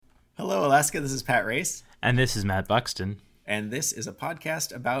Hello, Alaska. This is Pat Race. And this is Matt Buxton. And this is a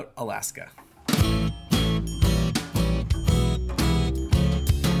podcast about Alaska.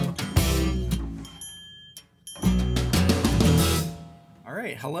 All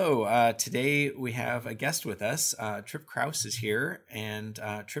right. Hello. Today we have a guest with us. Trip Krause is here. And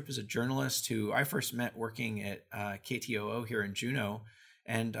Trip is a journalist who I first met working at KTOO here in Juneau.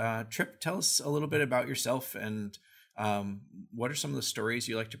 And Trip, tell us a little bit about yourself and what are some of the stories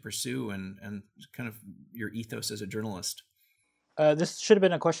you like to pursue and kind of your ethos as a journalist? This should have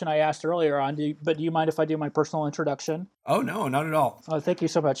been a question I asked earlier on, but do you mind if I do my personal introduction? Oh, no, not at all. Oh, thank you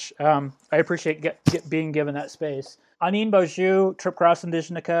so much. I appreciate being given that space. Anin Boju, Trip Krause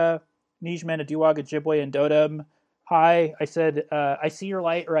Indigenica, Nij Manitowoc, Ojibwe, and Dodom. Hi, I said, I see your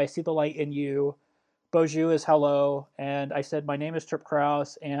light, or I see the light in you. Boju is hello, and I said, my name is Trip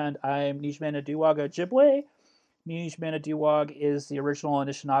Krause, and I'm Nij Manitowoc, Ojibwe. Nij Manitowoc is the original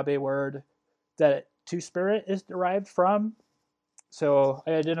Anishinaabe word that two-spirit is derived from. So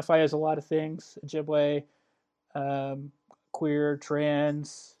I identify as a lot of things: Ojibwe, queer,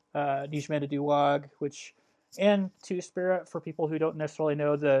 trans, Nij Manitowoc, and two-spirit for people who don't necessarily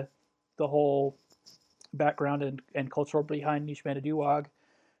know the whole background and culture behind Nij Manitowoc.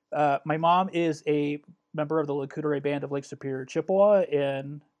 My mom is a member of the Lakudere Band of Lake Superior Chippewa,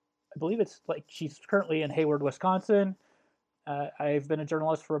 and I believe she's currently in Hayward, Wisconsin. I've been a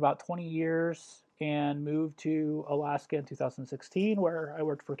journalist for about 20 years and moved to Alaska in 2016, where I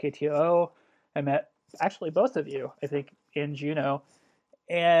worked for KTOO. I met actually both of you, I think, in Juneau.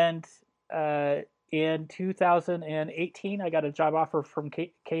 And in 2018, I got a job offer from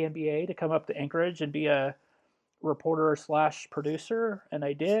KNBA to come up to Anchorage and be a reporter/producer, and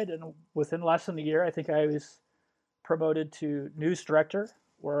I did. And within less than a year, I think I was promoted to news director,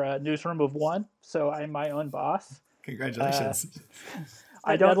 or a newsroom of one. So I'm my own boss. Congratulations.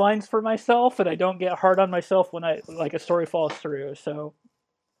 I don't deadlines for myself, and I don't get hard on myself when a story falls through. So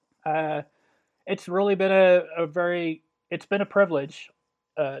it's really been it's been a privilege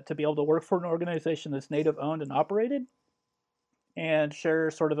to be able to work for an organization that's Native owned and operated and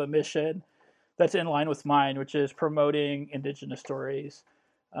share sort of a mission that's in line with mine, which is promoting Indigenous stories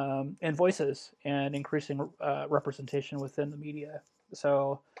and voices and increasing representation within the media.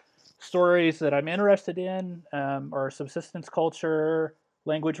 So stories that I'm interested in are subsistence culture,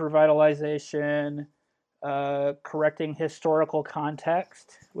 language revitalization, correcting historical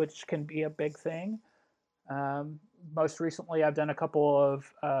context, which can be a big thing. Most recently, I've done a couple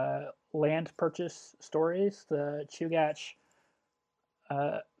of land purchase stories. The Chugach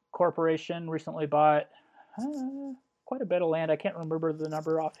Corporation recently bought quite a bit of land. I can't remember the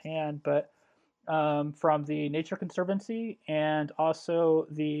number offhand, but from the Nature Conservancy, and also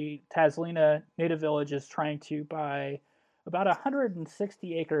the Taslina Native Village is trying to buy about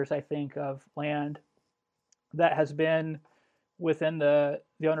 160 acres, I think, of land that has been within the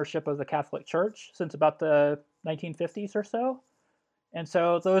ownership of the Catholic Church since about the 1950s or so. And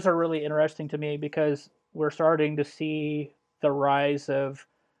so those are really interesting to me because we're starting to see the rise of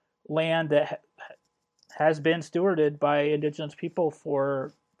land that has been stewarded by Indigenous people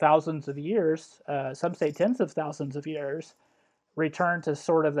for thousands of years, some say tens of thousands of years, return to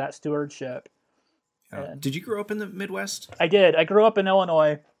sort of that stewardship. Did you grow up in the Midwest? I did. I grew up in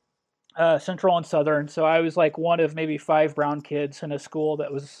Illinois, central and southern. So I was like one of maybe 5 brown kids in a school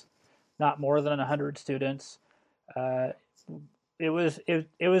that was not more than 100 students. It was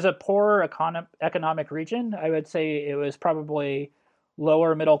a poor economic region. I would say it was probably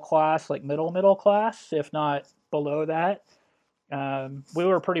lower middle class, like middle class, if not below that. We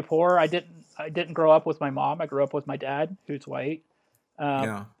were pretty poor. I didn't grow up with my mom. I grew up with my dad, who's white.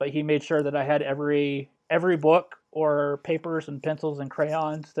 But he made sure that I had every book or papers and pencils and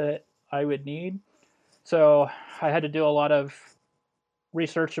crayons that I would need. So I had to do a lot of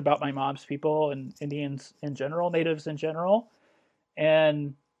research about my mom's people and Indians in general, Natives in general.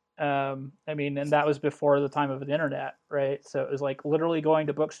 And and that was before the time of the internet, right? So it was like literally going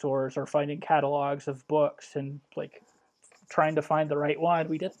to bookstores or finding catalogs of books and like trying to find the right one.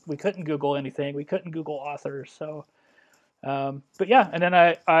 We couldn't Google anything. We couldn't Google authors. So, but yeah, and then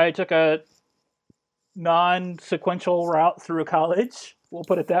I took a non-sequential route through college. We'll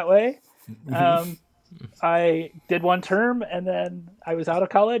put it that way. I did one term and then I was out of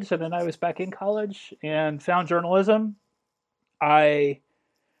college and then I was back in college and found journalism.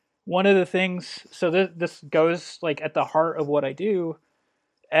 One of the things, so this goes like at the heart of what I do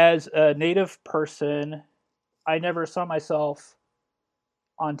as a Native person. I never saw myself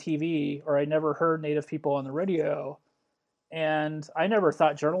on TV, or I never heard Native people on the radio. And I never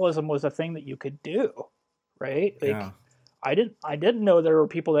thought journalism was a thing that you could do, right? Like, I didn't know there were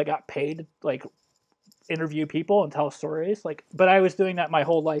people that got paid like interview people and tell stories, like, but I was doing that my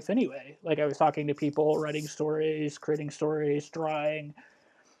whole life anyway. Like I was talking to people, writing stories, creating stories, drawing.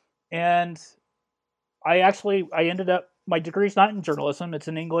 And I ended up, my degree's not in journalism, it's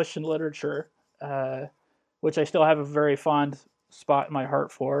in English and literature, uh, which I still have a very fond spot in my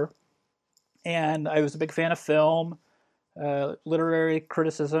heart for. And I was a big fan of film, literary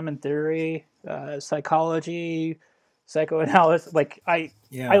criticism and theory, psychology, psychoanalysis. Like I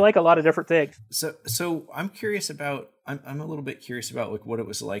Yeah. like a lot of different things. So I'm curious about, I'm a little bit curious about like what it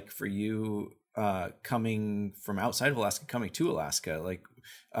was like for you coming from outside of Alaska, coming to Alaska. Like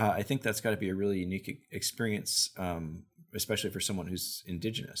I think that's got to be a really unique experience, especially for someone who's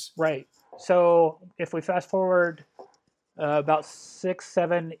indigenous. Right. So if we fast forward about 6,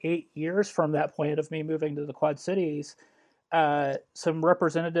 7, 8 years from that point of me moving to the Quad Cities, some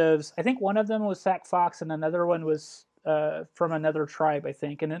representatives. I think one of them was Sac Fox, and another one was from another tribe, I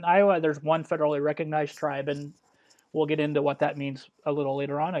think. And in Iowa, there's one federally recognized tribe, and we'll get into what that means a little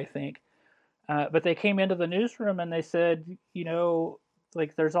later on, I think. But they came into the newsroom and they said,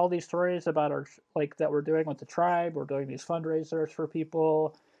 like there's all these stories about our like that we're doing with the tribe. We're doing these fundraisers for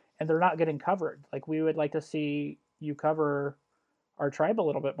people, and they're not getting covered. Like we would like to see you cover our tribe a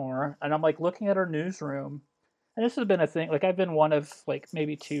little bit more. And I'm like looking at our newsroom, and this has been a thing. Like I've been one of like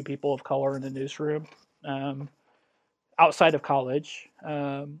maybe two people of color in the newsroom um, outside of college,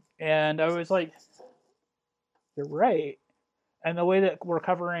 and I was like, "You're right." And the way that we're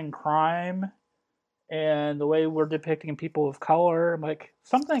covering crime and the way we're depicting people of color, I'm like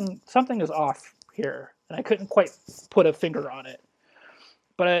something is off here, and I couldn't quite put a finger on it.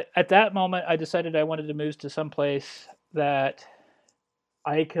 But at that moment, I decided I wanted to move to some place that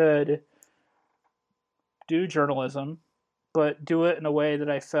I could do journalism, but do it in a way that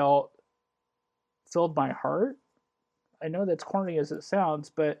I felt filled my heart. I know that's corny as it sounds,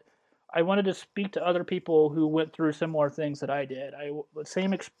 but I wanted to speak to other people who went through similar things that I did.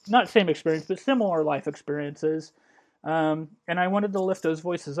 Not same experience, but similar life experiences. And I wanted to lift those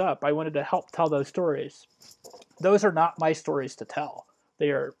voices up. I wanted to help tell those stories. Those are not my stories to tell.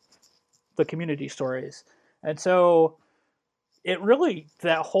 They are the community stories. And so it really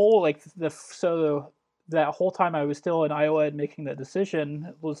that whole time I was still in Iowa and making that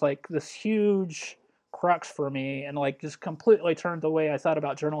decision was like this huge crux for me, and like just completely turned the way I thought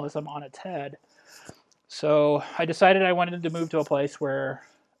about journalism on its head. So I decided I wanted to move to a place where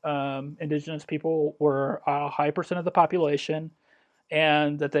indigenous people were a high percent of the population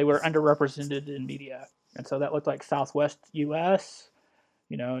and that they were underrepresented in media. And so that looked like Southwest US,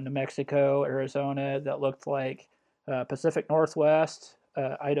 New Mexico, Arizona. That looked like Pacific Northwest,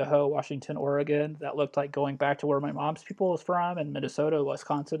 Idaho, Washington, Oregon. That looked like going back to where my mom's people was from in Minnesota,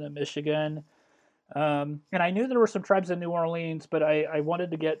 Wisconsin, and Michigan. And I knew there were some tribes in New Orleans, but I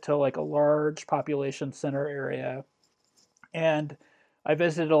wanted to get to like a large population center area. And I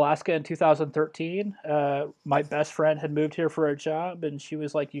visited Alaska in 2013. My best friend had moved here for a job, and she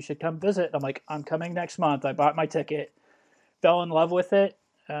was like, "You should come visit." I'm like, "I'm coming next month." I bought my ticket, fell in love with it.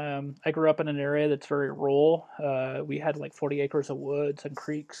 I grew up in an area that's very rural. We had like 40 acres of woods and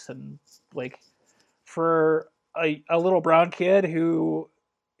creeks, and like for a little brown kid who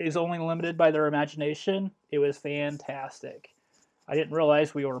is only limited by their imagination, it was fantastic. I didn't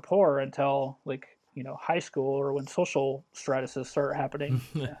realize we were poor until like high school or when social stratuses start happening.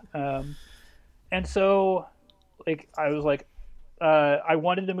 Um, and so like I was like I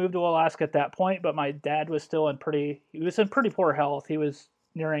wanted to move to Alaska at that point, but my dad was still he was in pretty poor health. He was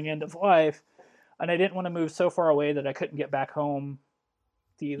nearing end of life, and I didn't want to move so far away that I couldn't get back home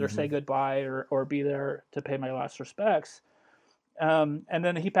to either say Mm-hmm. goodbye or be there to pay my last respects. And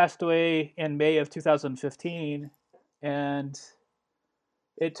then he passed away in May of 2015, and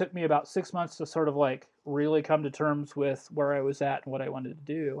it took me about 6 months to sort of like really come to terms with where I was at and what I wanted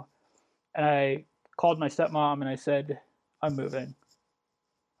to do. And I called my stepmom and I said, "I'm moving.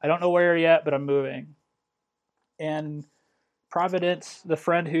 I don't know where yet, but I'm moving." And Providence, the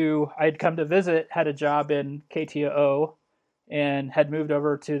friend who I'd come to visit, had a job in KTOO and had moved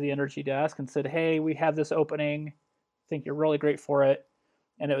over to the energy desk and said, "Hey, we have this opening. I think you're really great for it."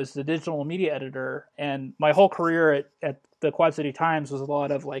 And it was the digital media editor. And my whole career at the Quad City Times was a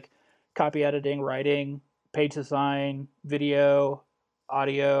lot of like copy editing, writing, page design, video,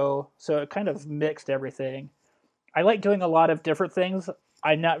 audio. So it kind of mixed everything. I like doing a lot of different things.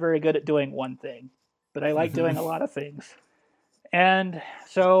 I'm not very good at doing one thing, but I like Mm-hmm. doing a lot of things. And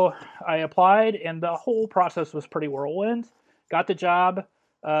so I applied, and the whole process was pretty whirlwind. Got the job.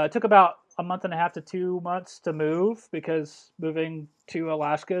 It took about a month and a half to 2 months to move because moving to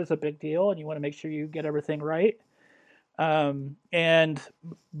Alaska is a big deal, and you want to make sure you get everything right. and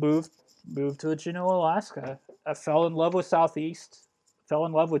moved to Juneau, Alaska. I fell in love with Southeast, fell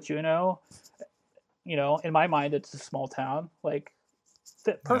in love with Juneau. You know, in my mind, it's a small town, like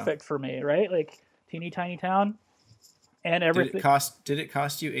perfect for me, right? Like teeny tiny town, and everything. Did it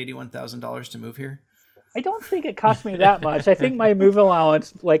cost you $81,000 to move here? I don't think it cost me that much. I think my move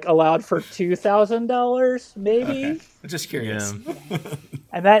allowance like allowed for $2,000, maybe. Okay. I'm just curious. Yeah.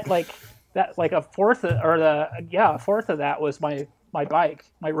 And that a fourth of that was my bike,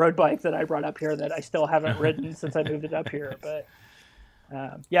 my road bike that I brought up here that I still haven't ridden since I moved it up here. But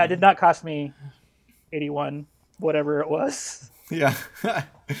it did not cost me 81, whatever it was. Yeah.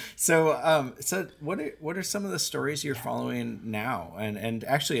 So what are some of the stories you're following now? And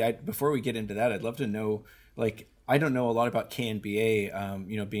actually, before we get into that, I'd love to know, like, I don't know a lot about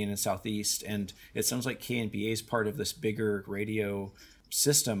KNBA, being in Southeast, and it sounds like KNBA is part of this bigger radio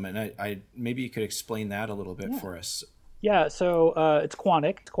system, and I maybe you could explain that a little bit for us. Yeah. So it's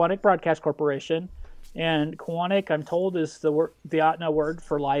Quantic. It's Quantic Broadcast Corporation, and Quantic, I'm told, is the Vietnam word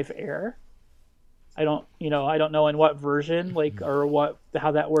for live air. I don't know in what version, or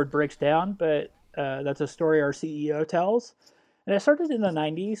how that word breaks down, but that's a story our CEO tells. And it started in the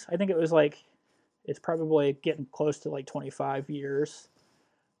 90s. I think it was it's probably getting close to 25 years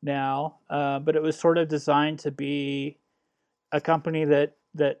now. But it was sort of designed to be a company that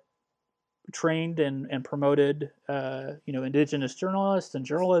trained and promoted, indigenous journalists and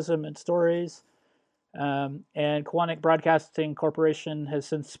journalism and stories. And Quantic Broadcasting Corporation has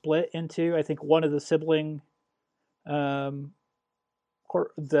since split into, I think, one of the sibling the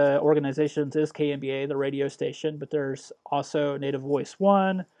organizations is KNBA, the radio station, but there's also Native Voice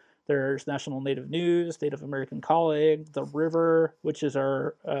One, there's National Native News, Native American Colleague, The River, which is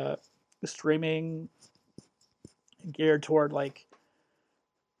our streaming geared toward it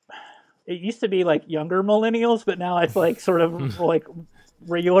used to be younger millennials, but now it's sort of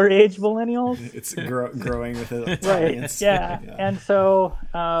regular age millennials. It's growing with it. Right. Yeah. And so,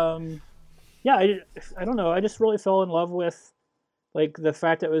 I don't know. I just really fell in love with the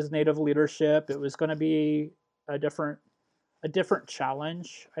fact that it was Native leadership. It was going to be a different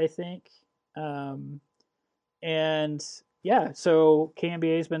challenge, I think. So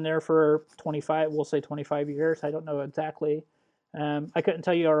KNBA has been there for 25 years. I don't know exactly. I couldn't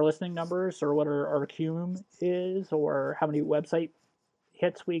tell you our listening numbers or what our QM is or how many website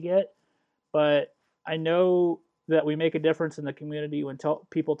hits we get, but I know that we make a difference in the community when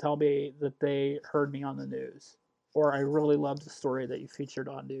people tell me that they heard me on the news, or I really loved the story that you featured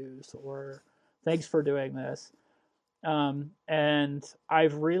on news, or thanks for doing this. And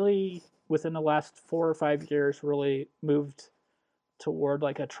I've really, within the last 4 or 5 years, really moved toward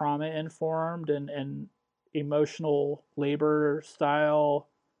a trauma-informed and emotional labor style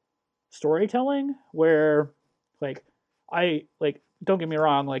storytelling, where don't get me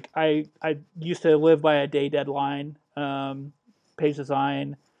wrong, I used to live by a day deadline, page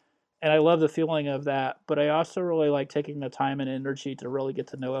design, and I love the feeling of that, but I also really like taking the time and energy to really get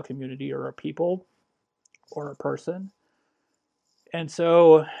to know a community or a people or a person. And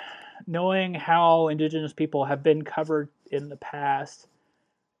so knowing how Indigenous people have been covered in the past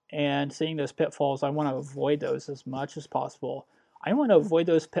and seeing those pitfalls, I want to avoid those as much as possible. I want to avoid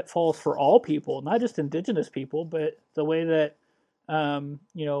those pitfalls for all people, not just Indigenous people, but the way that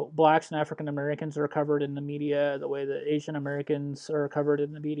Blacks and African Americans are covered in the media, the way that Asian Americans are covered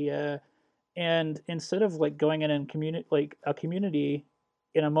in the media. And instead of going in and a community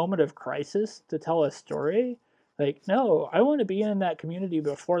in a moment of crisis to tell a story, no, I want to be in that community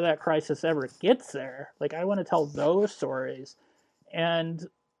before that crisis ever gets there. I want to tell those stories. And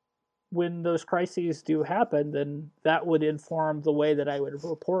when those crises do happen, then that would inform the way that I would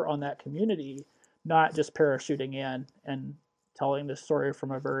report on that community, not just parachuting in and telling the story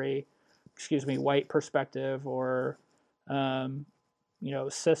from a very, white perspective or,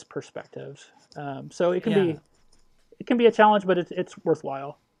 cis perspective. So it can be a challenge, but it's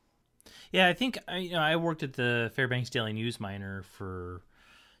worthwhile. Yeah, I think I worked at the Fairbanks Daily News Miner for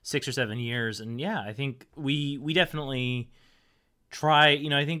 6 or 7 years, and I think we definitely try.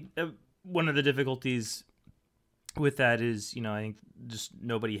 I think one of the difficulties with that is I think just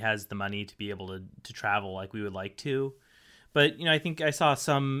nobody has the money to be able to travel like we would like to. But, I think I saw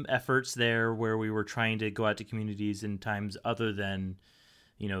some efforts there where we were trying to go out to communities in times other than,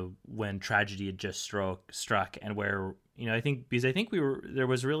 when tragedy had just struck, and where, I think there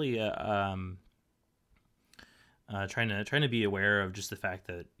was really trying to be aware of just the fact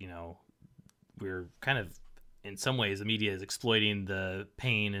that, we're kind of, in some ways, the media is exploiting the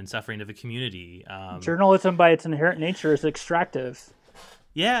pain and suffering of a community. Journalism by its inherent nature is extractive.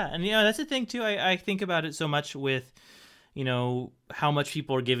 Yeah. And, that's the thing too. I think about it so much with, how much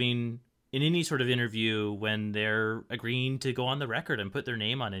people are giving in any sort of interview when they're agreeing to go on the record and put their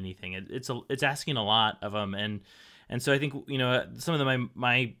name on anything. It's asking a lot of them. And so I think, some of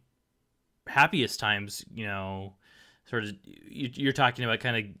my happiest times, sort of you're talking about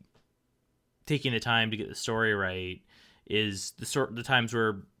kind of taking the time to get the story right, is the times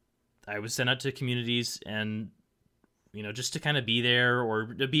where I was sent out to communities and, just to kind of be there or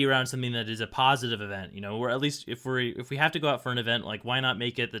to be around something that is a positive event, or at least if we have to go out for an event, like why not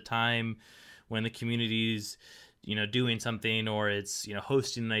make it the time when the community's, doing something, or it's,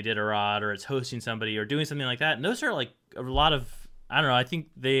 hosting an Iditarod, or it's hosting somebody or doing something like that. And those are like a lot of, I don't know, I think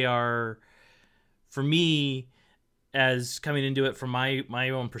they are, for me, as coming into it from my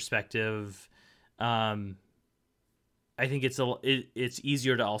own perspective, I think it's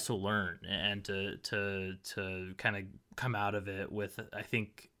easier to also learn and to kind of come out of it with, I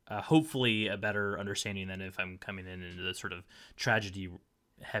think, hopefully a better understanding than if I'm coming into the sort of tragedy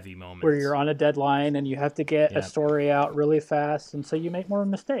heavy moments where you're on a deadline and you have to get a story out really fast, and so you make more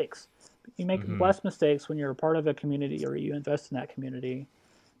mistakes. You make less mistakes when you're a part of a community or you invest in that community.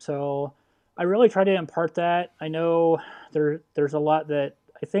 So I really try to impart that. I know there's a lot that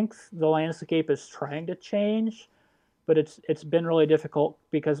I think the landscape is trying to change, but it's been really difficult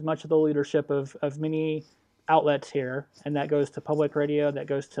because much of the leadership of many outlets here, and that goes to public radio, that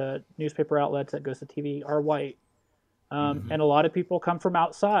goes to newspaper outlets, that goes to TV, are white. And a lot of people come from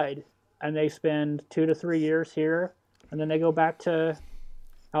outside, and they spend 2 to 3 years here, and then they go back to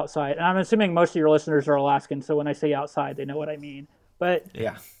outside. And I'm assuming most of your listeners are Alaskan, so when I say outside, they know what I mean. But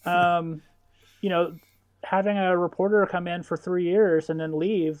yeah, having a reporter come in for 3 years and then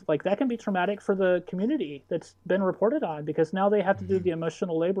leave, like that can be traumatic for the community that's been reported on, because now they have to do the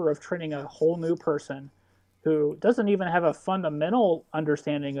emotional labor of training a whole new person who doesn't even have a fundamental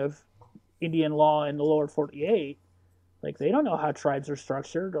understanding of Indian law in the lower 48. Like they don't know how tribes are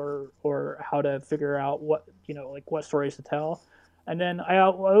structured or how to figure out what stories to tell. And then I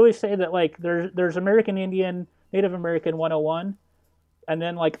always say that like there's American Indian, Native American 101, and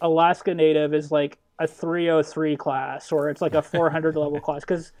then like Alaska Native is like a 303 class, or it's like a 400 level class,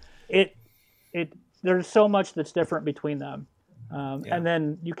 because there's so much that's different between them. And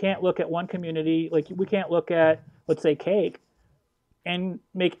then you can't look at one community, like we can't look at, let's say, Cake, and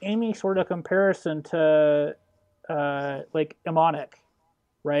make any sort of comparison to like Emonic,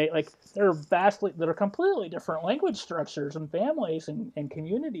 right? Like they're completely different language structures and families and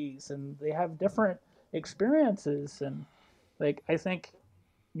communities, and they have different experiences. And like I think,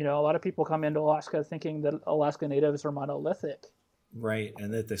 a lot of people come into Alaska thinking that Alaska Natives are monolithic. Right,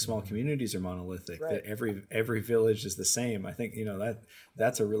 and that the small communities are monolithic. Right. That every village is the same. I think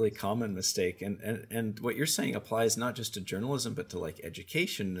that's a really common mistake. And what you're saying applies not just to journalism, but to like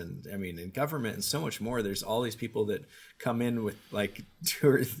education and in government and so much more. There's all these people that come in with like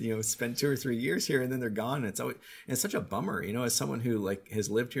spend 2 or 3 years here and then they're gone. It's such a bummer. As someone who like has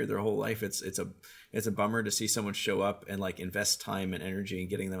lived here their whole life, it's a bummer to see someone show up and like invest time and energy in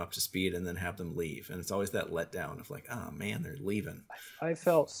getting them up to speed and then have them leave. And it's always that letdown of like, oh man, they're leaving. I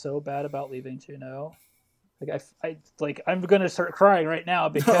felt so bad about leaving Juneau. Like I'm going to start crying right now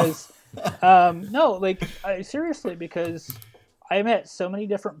because, seriously, because I met so many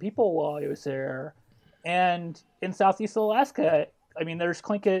different people while I was there. And in Southeast Alaska, there's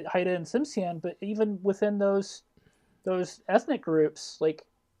Tlingit, Haida, and Tsimshian, but even within those ethnic groups, like,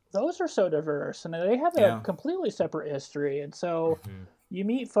 those are so diverse, and they have a completely separate history. And so you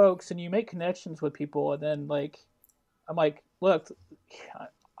meet folks and you make connections with people, and then like I'm like, look,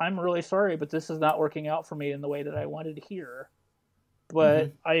 I'm really sorry, but this is not working out for me in the way that I wanted to hear.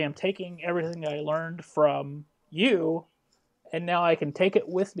 But I am taking everything I learned from you, and now I can take it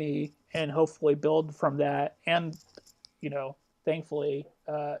with me and hopefully build from that. And thankfully,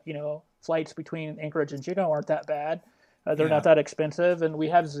 flights between Anchorage and Juneau aren't that bad. They're not that expensive, and we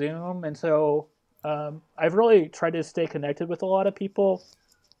have Zoom, and so I've really tried to stay connected with a lot of people.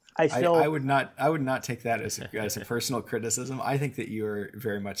 I would not take that as a personal criticism. I think that you're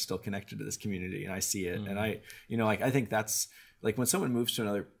very much still connected to this community, and I see it. And I think that's like when someone moves to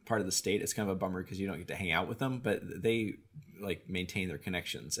another part of the state, it's kind of a bummer because you don't get to hang out with them, but they like maintain their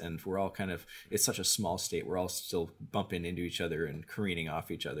connections, and we're all it's such a small state. We're all still bumping into each other and careening off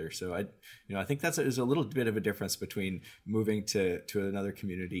each other. So I think there's a little bit of a difference between moving to another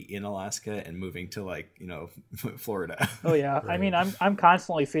community in Alaska and moving to Florida. Oh yeah. Right. I'm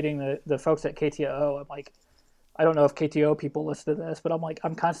constantly feeding the folks at KTO. I'm like, I don't know if KTO people listen to this, but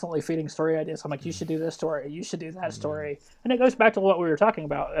I'm constantly feeding story ideas. I'm like, you should do this story, you should do that story. And it goes back to what we were talking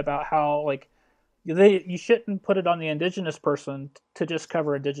about how like you shouldn't put it on the indigenous person to just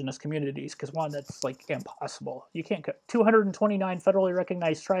cover indigenous communities, because one, that's like impossible. You can't 229 federally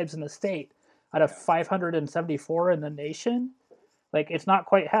recognized tribes in the state out of 574 in the nation. Like, it's not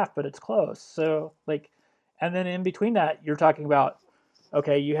quite half, but it's close. So like, and then in between that, you're talking about,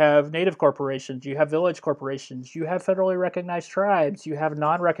 okay, you have native corporations, you have village corporations, you have federally recognized tribes, you have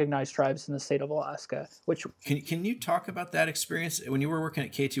non-recognized tribes in the state of Alaska. Which can you talk about that experience when you were working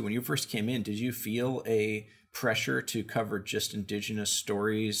at K2? When you first came in, did you feel a pressure to cover just indigenous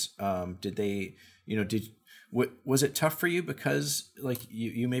stories? Did they, was it tough for you because like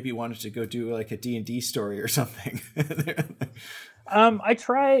you maybe wanted to go do like a D&D story or something? I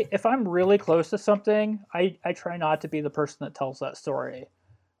try, if I'm really close to something, I try not to be the person that tells that story.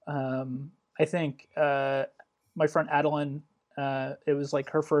 I think my friend Adeline, it was like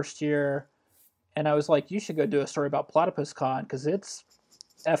her first year, and I was like, you should go do a story about Platypus Con, because it's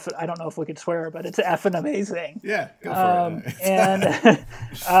I don't know if we could swear, but it's effing amazing. Yeah, go for it.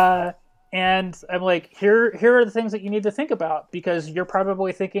 And and I'm like, here are the things that you need to think about, because you're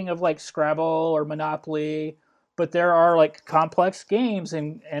probably thinking of like Scrabble or Monopoly, but there are like complex games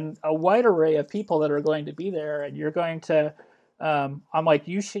and a wide array of people that are going to be there, and you're going to I'm like,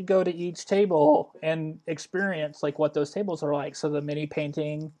 you should go to each table and experience like what those tables are like. So the mini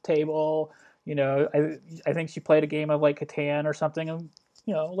painting table, I think she played a game of like Catan or something, and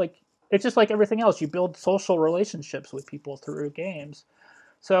like, it's just like everything else, you build social relationships with people through games.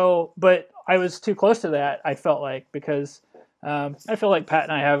 So, but I was too close to that, I felt like, because I feel like Pat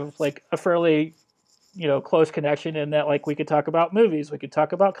and I have like a fairly close connection in that, like, we could talk about movies, we could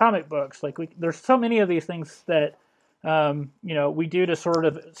talk about comic books, like there's so many of these things that we do to sort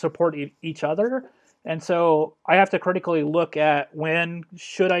of support each other. And so I have to critically look at, when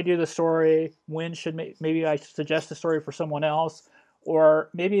should I do the story, when should maybe I suggest a story for someone else, or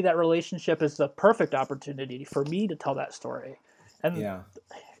maybe that relationship is the perfect opportunity for me to tell that story. And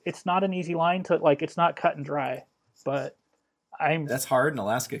it's not an easy line to, like, it's not cut and dry, but that's hard in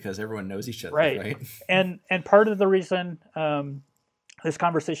Alaska because everyone knows each other, right? And part of the reason this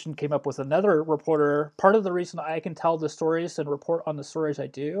conversation came up with another reporter, part of the reason I can tell the stories and report on the stories I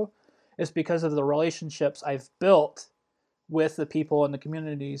do is because of the relationships I've built with the people in the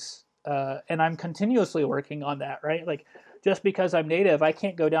communities, and I'm continuously working on that, right? Like, just because I'm Native, I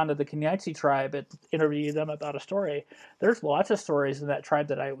can't go down to the Kenyatsi tribe and interview them about a story. There's lots of stories in that tribe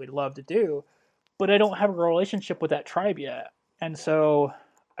that I would love to do, but I don't have a relationship with that tribe yet. And so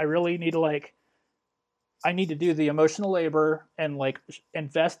I really need to, I need to do the emotional labor and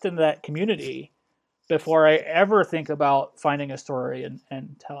invest in that community before I ever think about finding a story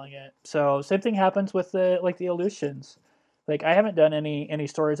and telling it. So same thing happens with the Aleutians. Like, I haven't done any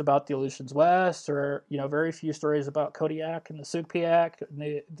stories about the Aleutians West, or very few stories about Kodiak and the Sugpiaq and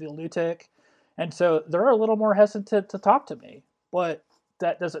the Alutiiq, and so they're a little more hesitant to talk to me. But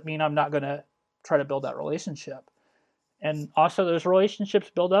that doesn't mean I'm not going to try to build that relationship. And also, those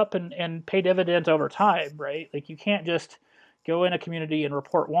relationships build up and pay dividends over time, right? Like, you can't just go in a community and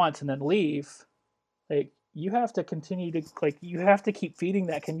report once and then leave. Like, you have to continue to you have to keep feeding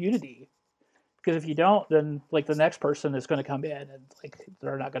that community. Because if you don't, then the next person is going to come in and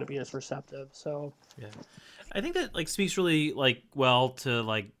they're not going to be as receptive. So yeah, I think that speaks really well to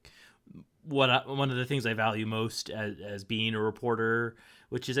one of the things I value most as being a reporter,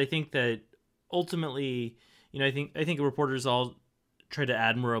 which is, I think that ultimately, I think reporters all try to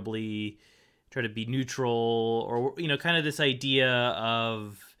admirably try to be neutral, or kind of this idea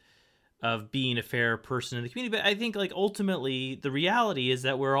of being a fair person in the community. But I think ultimately the reality is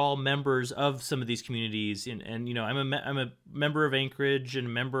that we're all members of some of these communities, and I'm a member of Anchorage, and a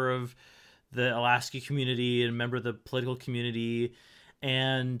member of the Alaska community, and a member of the political community.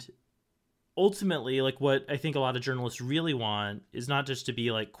 And ultimately, what I think a lot of journalists really want is not just to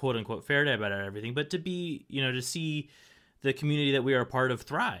be quote unquote fair about everything, but to be, to see the community that we are a part of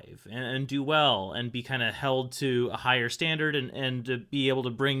thrive and do well, and be kind of held to a higher standard, and to be able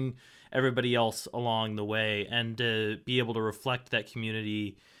to bring everybody else along the way, and to be able to reflect that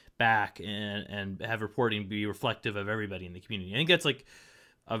community back, and have reporting be reflective of everybody in the community. I think that's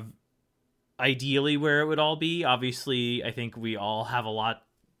ideally where it would all be. Obviously, I think we all have a lot,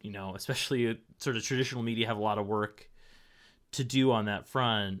 especially sort of traditional media, have a lot of work to do on that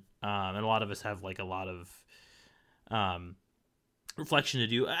front. And a lot of us have a lot of reflection to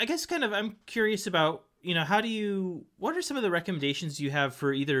do. I guess I'm curious about, what are some of the recommendations you have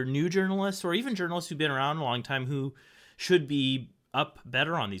for either new journalists or even journalists who've been around a long time who should be up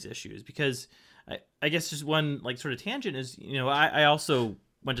better on these issues? Because I guess just one sort of tangent is, I also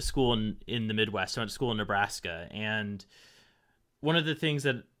went to school in the Midwest. I went to school in Nebraska, and one of the things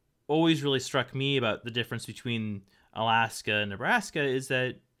that always really struck me about the difference between Alaska and Nebraska is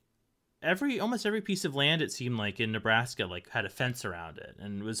that almost every piece of land, it seemed like in Nebraska, like had a fence around it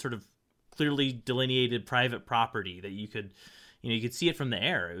and was sort of clearly delineated private property that you could see it from the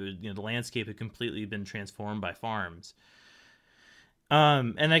air. It was, the landscape had completely been transformed by farms.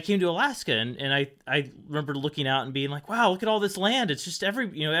 And I came to Alaska, and I remember looking out and being like, wow, look at all this land. It's just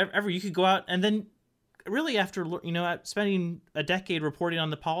every you could go out, and then really after, spending a decade reporting on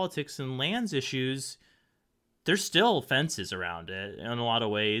the politics and lands issues, there's still fences around it in a lot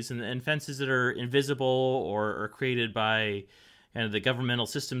of ways, and fences that are invisible or created by kind of the governmental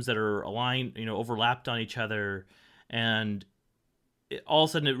systems that are aligned, overlapped on each other. And all of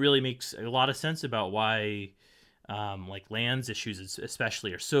a sudden it really makes a lot of sense about why like lands issues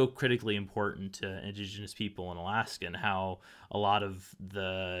especially are so critically important to Indigenous people in Alaska, and how a lot of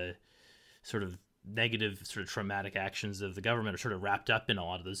the sort of negative, sort of traumatic actions of the government are sort of wrapped up in a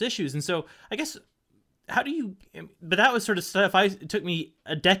lot of those issues. And so I guess, but that was sort of stuff it took me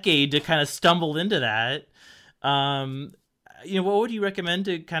a decade to kind of stumble into that. What would you recommend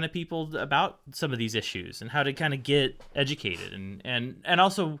to kind of people about some of these issues and how to kind of get educated and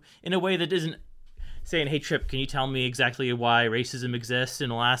also in a way that isn't saying, hey, Trip, can you tell me exactly why racism exists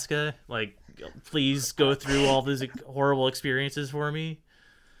in Alaska? Like, please go through all these horrible experiences for me.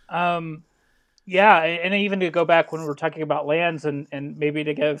 Yeah, and even to go back when we were talking about lands and maybe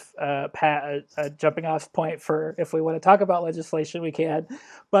to give Pat a jumping off point for if we want to talk about legislation, we can.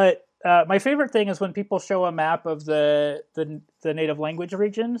 But my favorite thing is when people show a map of the native language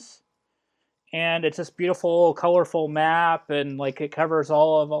regions, and it's this beautiful, colorful map, and like it covers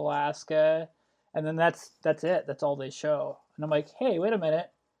all of Alaska, and then that's it. That's all they show. And I'm like, hey, wait a minute.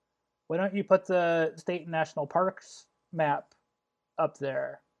 Why don't you put the state and national parks map up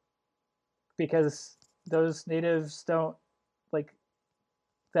there? Because those natives don't like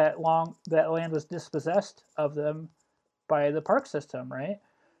that land was dispossessed of them by the park system, right?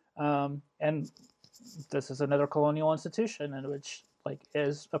 And this is another colonial institution in which like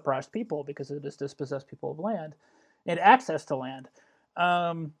is oppressed people because it has dispossessed people of land and access to land.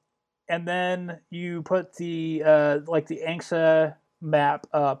 And then you put the like the ANCSA map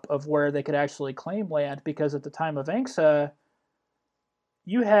up of where they could actually claim land, because at the time of ANCSA,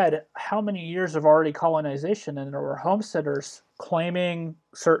 you had how many years of already colonization, and there were homesteaders claiming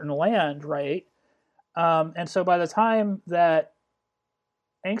certain land, right? And so by the time that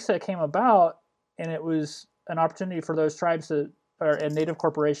ANCSA came about, and it was an opportunity for those tribes and native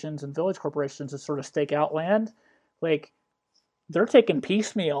corporations and village corporations to sort of stake out land, like they're taking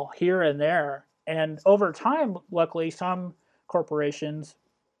piecemeal here and there. And over time, luckily, some corporations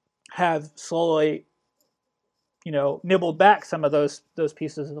have slowly nibbled back some of those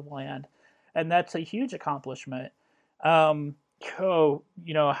pieces of land, and that's a huge accomplishment. How do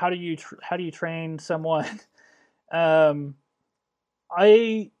you train someone? I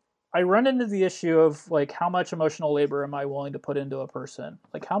run into the issue of like, how much emotional labor am I willing to put into a person?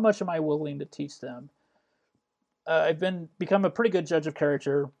 Like, how much am I willing to teach them? I've become a pretty good judge of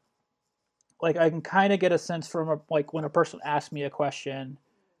character. Like, I can kind of get a sense from like when a person asks me a question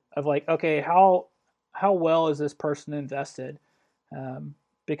of like, okay, how well is this person invested?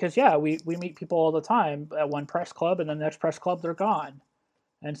 Because we meet people all the time at one press club, and the next press club they're gone.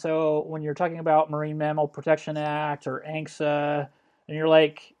 And so when you're talking about Marine Mammal Protection Act or ANCSA, and you're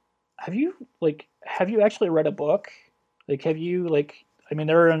like, have you actually read a book? Like, have you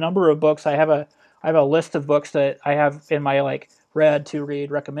there are a number of books. I have a list of books that I have in my like read, to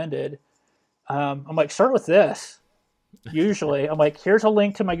read, recommended. I'm like, start with this. Usually I'm like, here's a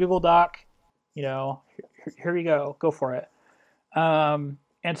link to my Google Doc. Here you go for it.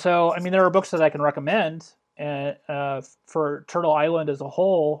 And so, there are books that I can recommend. And for Turtle Island as a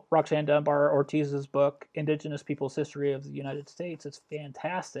whole, Roxanne Dunbar Ortiz's book, Indigenous Peoples' History of the United States, it's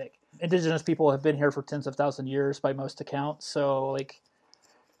fantastic. Indigenous people have been here for tens of thousands of years by most accounts. So, like,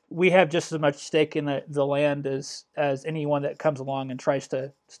 we have just as much stake in the land as anyone that comes along and tries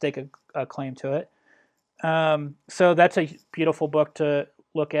to stake a claim to it. So that's a beautiful book to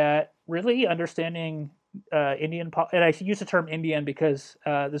look at. Really understanding Indian, and I use the term Indian because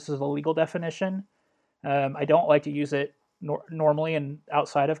this is a legal definition. I don't like to use it normally and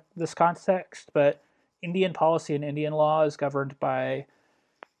outside of this context, but Indian policy and Indian law is governed by,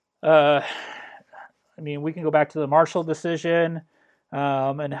 we can go back to the Marshall decision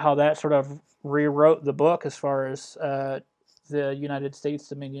and how that sort of rewrote the book as far as the United States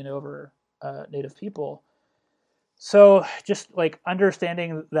dominion over Native people. So just like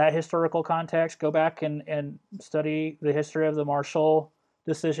understanding that historical context, go back and study the history of the Marshall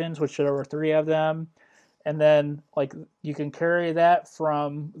decisions, which there were 3 of them. And then like you can carry that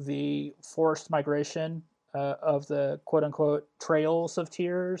from the forced migration of the quote unquote trails of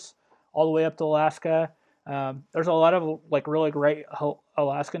tears all the way up to Alaska. There's a lot of like really great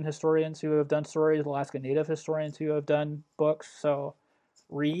Alaskan historians who have done stories, Alaska Native historians who have done books. So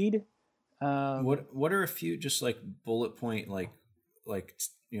read. What are a few just like bullet point like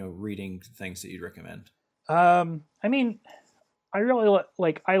reading things that you'd recommend? I mean, I really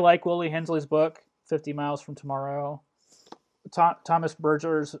I like Willie Hensley's book 50 Miles from Tomorrow, Thomas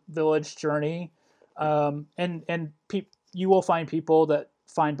Berger's Village Journey, and you will find people that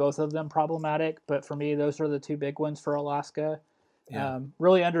find both of them problematic, but for me, those are the two big ones for Alaska. Yeah.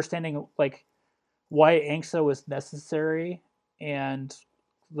 Really understanding like why ANCSA was necessary and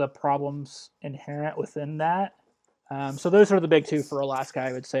the problems inherent within that. So those are the big two for Alaska,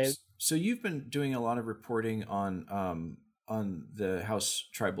 I would say. So you've been doing a lot of reporting on the House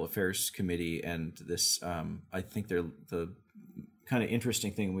Tribal Affairs Committee and this. I think the kind of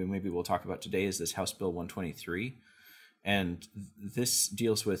interesting thing we'll talk about today is this House Bill 123, and this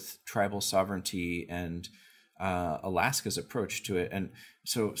deals with tribal sovereignty and Alaska's approach to it. And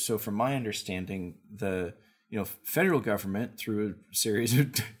so from my understanding, the federal government through a series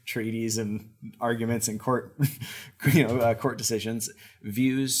of treaties and arguments and court decisions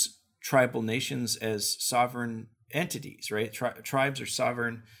views tribal nations as sovereign entities, right? Tribes are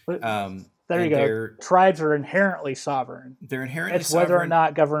sovereign. There you go. Tribes are inherently sovereign. They're inherently it's sovereign. Whether or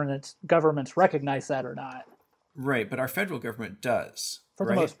not governments recognize that or not. Right, but our federal government does. For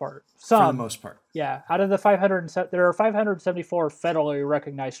the most part. For the most part. Yeah. Out of the 500, there are 574 federally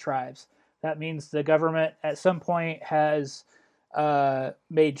recognized tribes. That means the government at some point has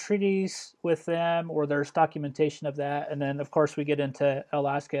made treaties with them, or there's documentation of that. And then, of course, we get into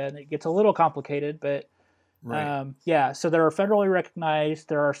Alaska, and it gets a little complicated. But right. So there are federally recognized.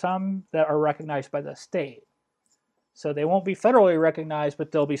 There are some that are recognized by the state. So they won't be federally recognized,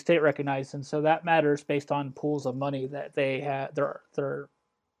 but they'll be state recognized, and so that matters based on pools of money that they have.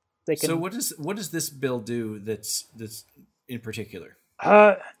 They can. So what does this bill do that's in particular?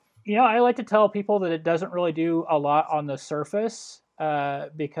 I like to tell people that it doesn't really do a lot on the surface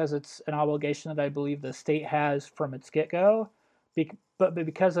because it's an obligation that I believe the state has from its get-go. But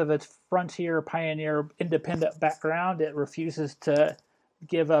because of its frontier, pioneer, independent background, it refuses to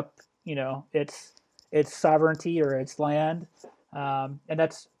give up, its sovereignty or its land. And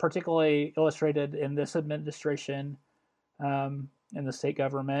that's particularly illustrated in this administration in the state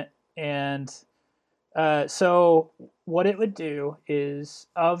government. And so what it would do is,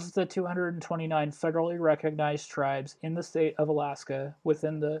 of the 229 federally recognized tribes in the state of Alaska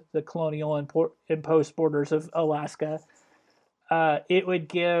within the colonial imposed borders of Alaska, it would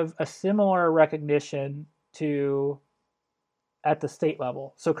give a similar recognition to at the state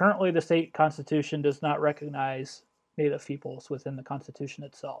level. So currently the state constitution does not recognize Native peoples within the constitution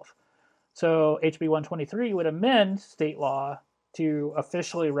itself. So HB 123 would amend state law to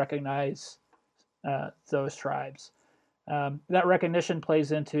officially recognize those tribes. That recognition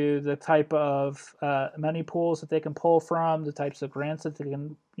plays into the type of money pools that they can pull from, the types of grants that they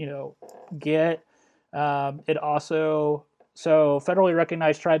can, get. It also, so federally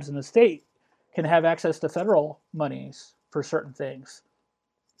recognized tribes in the state can have access to federal monies for certain things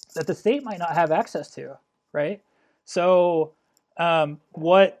that the state might not have access to, right? So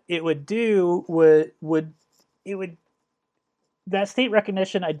what it would do would that state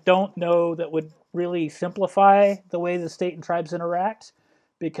recognition, I don't know that would really simplify the way the state and tribes interact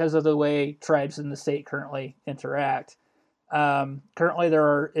because of the way tribes in the state currently interact. Currently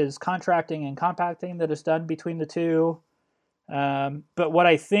there is contracting and compacting that is done between the two. But what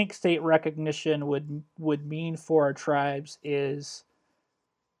I think state recognition would mean for our tribes is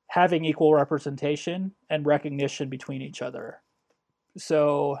having equal representation and recognition between each other.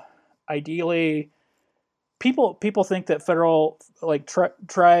 So ideally, people think that federal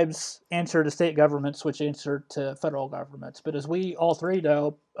tribes answer to state governments, which answer to federal governments. But as we all three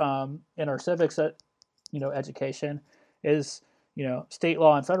know in our civics, education is state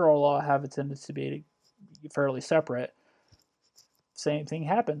law and federal law have a tendency to be fairly separate. Same thing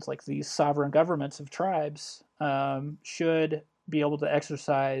happens. Like these sovereign governments of tribes should be able to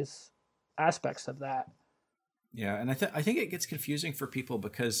exercise aspects of that. Yeah, and I think it gets confusing for people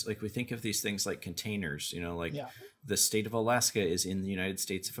because we think of these things like containers, the state of Alaska is in the United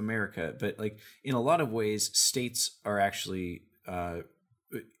States of America, but in a lot of ways, states are actually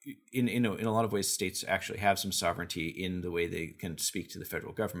in a lot of ways, states actually have some sovereignty in the way they can speak to the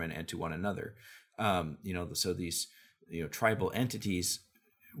federal government and to one another. So these tribal entities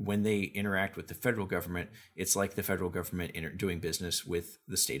when they interact with the federal government, it's like the federal government doing business with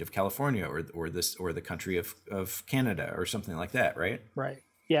the state of California or the country of Canada or something like that, right? Right.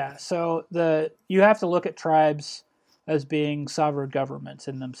 Yeah. So you have to look at tribes as being sovereign governments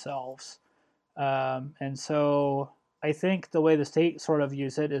in themselves. And so I think the way the state sort of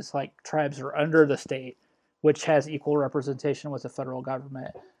views it is like tribes are under the state, which has equal representation with the federal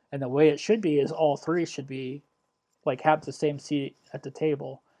government. And the way it should be is all three should be like have the same seat at the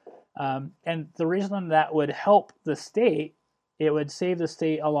table. And the reason that would help the state, it would save the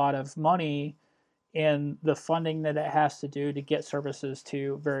state a lot of money in the funding that it has to do to get services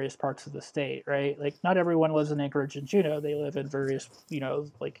to various parts of the state, right? Like not everyone lives in Anchorage and Juneau. They live in various,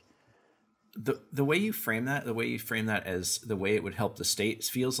 like the way you frame that as the way it would help the state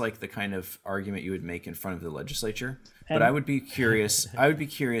feels like the kind of argument you would make in front of the legislature. But I would be curious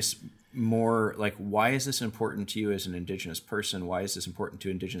more like, why is this important to you as an Indigenous person? Why is this important to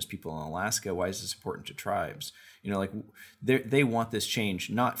Indigenous people in Alaska? Why is this important to tribes? Like they want this change,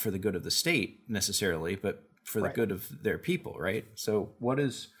 not for the good of the state necessarily, but for the good of their people, right? So what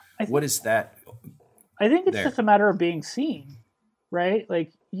is that? I think it's just a matter of being seen, right?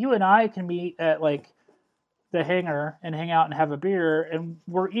 Like you and I can meet at like the hangar and hang out and have a beer, and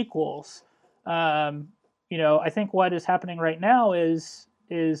we're equals. I think what is happening right now is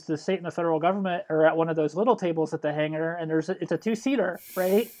the state and the federal government are at one of those little tables at the hangar, and it's a two-seater,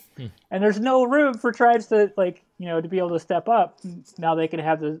 right? And there's no room for tribes to to be able to step up. Now they can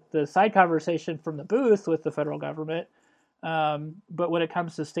have the side conversation from the booth with the federal government. But when it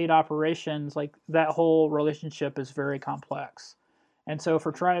comes to state operations, like that whole relationship is very complex. And so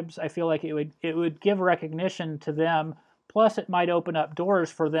for tribes, I feel like it would give recognition to them. Plus, it might open up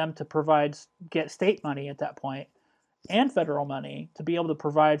doors for them to get state money at that point and federal money to be able to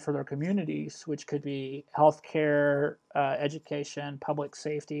provide for their communities, which could be healthcare, education, public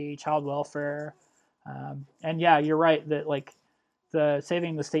safety, child welfare. And yeah, you're right that like the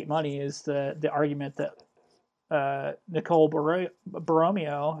saving the state money is the argument that Nicole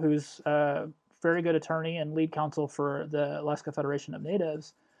Borromeo, who's a very good attorney and lead counsel for the Alaska Federation of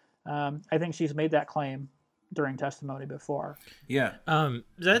Natives, I think she's made that claim during testimony before. Yeah.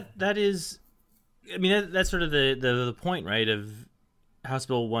 That is, I mean, that's sort of the point, right, of House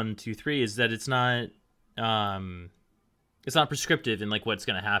Bill 123 is that it's not prescriptive in like what's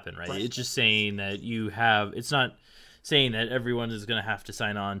going to happen, right? It's just saying that it's not saying that everyone is going to have to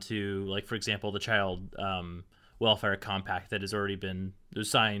sign on to, like, for example, the child welfare compact that has already been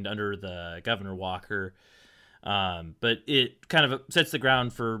signed under the Governor Walker. But it kind of sets the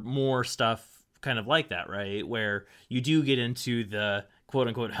ground for more stuff kind of like that, right? Where you do get into the quote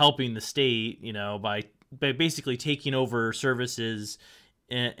unquote helping the state, by basically taking over services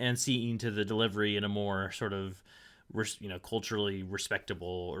and seeing to the delivery in a more sort of, culturally respectable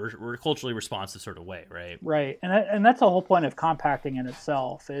or culturally responsive sort of way, right? Right, and that's the whole point of compacting in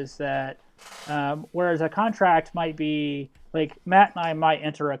itself is that whereas a contract might be like Matt and I might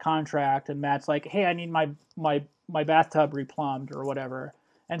enter a contract, and Matt's like, "Hey, I need my bathtub replumbed or whatever,"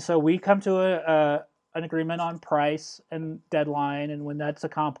 and so we come to an agreement on price and deadline, and when that's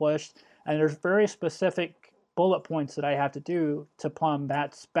accomplished, and there's very specific bullet points that I have to do to plumb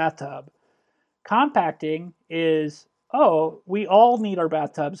Matt's bathtub. Compacting is, we all need our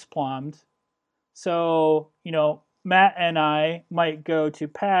bathtubs plumbed. So, Matt and I might go to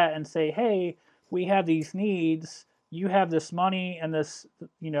Pat and say, hey, we have these needs. You have this money and this,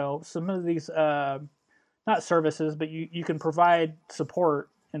 some of these, not services, but you can provide support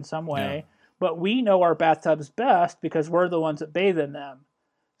in some way. Yeah. But we know our bathtubs best because we're the ones that bathe in them.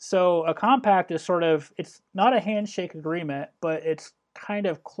 So a compact is it's not a handshake agreement, but it's kind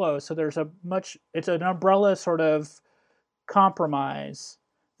of close. So it's an umbrella sort of compromise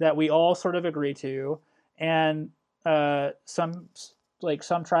that we all sort of agree to. And some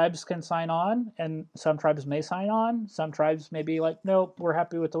tribes can sign on and some tribes may sign on. Some tribes may be like, nope, we're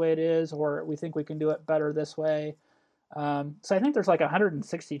happy with the way it is, or we think we can do it better this way. So I think there's like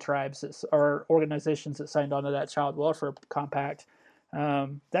 160 tribes or organizations that signed on to that child welfare compact.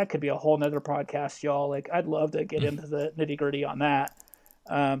 That could be a whole nother podcast, y'all. Like, I'd love to get into the nitty gritty on that.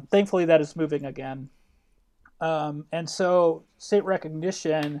 Thankfully that is moving again. And so state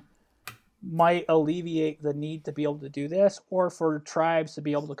recognition might alleviate the need to be able to do this, or for tribes to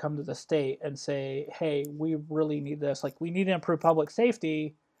be able to come to the state and say, hey, we really need this. Like, we need to improve public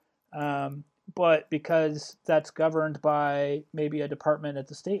safety. But because that's governed by maybe a department at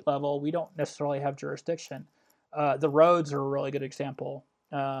the state level, we don't necessarily have jurisdiction. The roads are a really good example.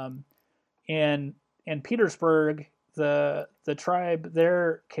 In Petersburg, the tribe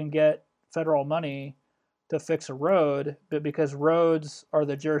there can get federal money to fix a road, but because roads are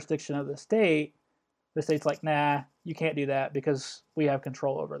the jurisdiction of the state's like, nah, you can't do that because we have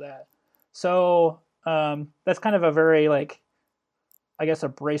control over that. So that's kind of a very, like, I guess,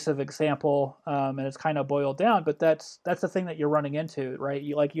 abrasive example, and it's kind of boiled down, but that's the thing that you're running into, right?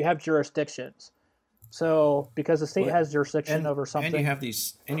 You have jurisdictions. So because the state has jurisdiction over something, and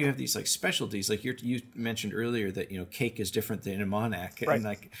you have these like specialties, like you mentioned earlier that, you know, Cake is different than Monarch, right. and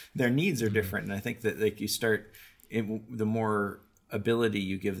like their needs are different. And I think that like you start, the more ability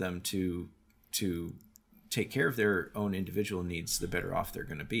you give them to take care of their own individual needs, the better off they're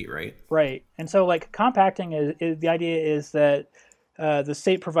going to be, right? Right. And so like compacting is the idea is that the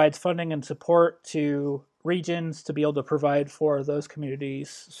state provides funding and support to regions to be able to provide for those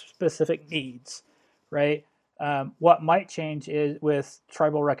communities' specific needs. Right. What might change is with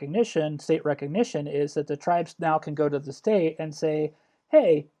tribal recognition, state recognition, is that the tribes now can go to the state and say,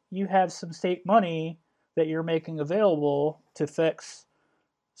 hey, you have some state money that you're making available to fix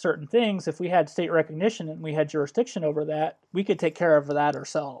certain things. If we had state recognition and we had jurisdiction over that, we could take care of that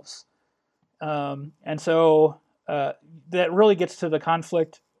ourselves. And so that really gets to the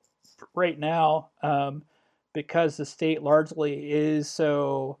conflict right now, because the state largely is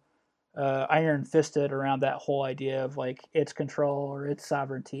so iron-fisted around that whole idea of like its control or its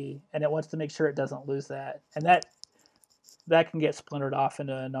sovereignty, and it wants to make sure it doesn't lose that, and that can get splintered off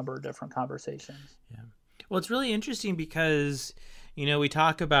into a number of different conversations. Yeah, well, it's really interesting because, you know, we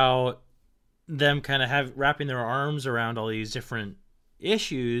talk about them kind of wrapping their arms around all these different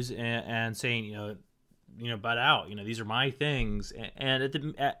issues and saying, you know, butt out, you know, these are my things, and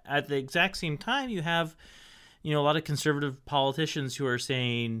at the exact same time, you have, you know, a lot of conservative politicians who are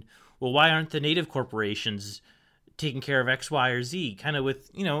saying, well, why aren't the native corporations taking care of X, Y, or Z? Kind of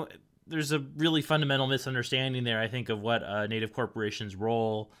with, you know, there's a really fundamental misunderstanding there, I think, of what a native corporation's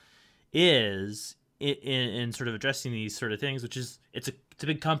role is in sort of addressing these sort of things, which is it's a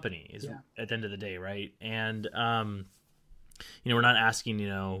big company at the end of the day, right? And you know, we're not asking, you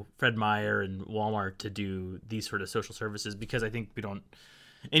know, Fred Meyer and Walmart to do these sort of social services, because I think we don't.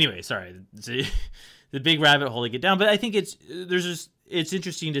 Anyway, sorry, it's the big rabbit hole to get down, but I think it's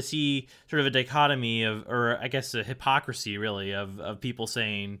interesting to see sort of a dichotomy of, or I guess a hypocrisy really, of people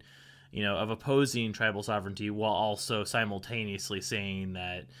saying, you know, of opposing tribal sovereignty while also simultaneously saying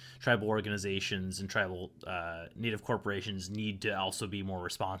that tribal organizations and tribal native corporations need to also be more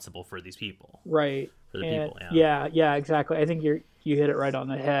responsible for these people. Right. For the people. Yeah, exactly. I think you hit it right on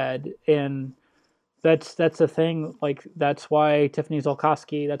the head, and that's the thing. Like, that's why Tiffany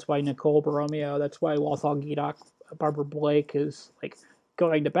Zolkowski, that's why Nicole Borromeo, that's why Walthall Gedock, Barbara Blake is like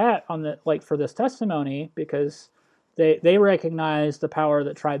going to bat on the, like, for this testimony, because they recognize the power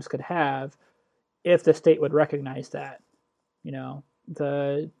that tribes could have if the state would recognize that. You know,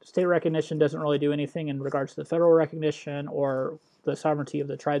 the state recognition doesn't really do anything in regards to the federal recognition or the sovereignty of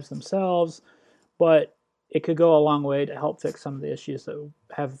the tribes themselves, but it could go a long way to help fix some of the issues that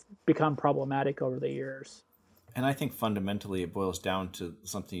have become problematic over the years. And I think fundamentally it boils down to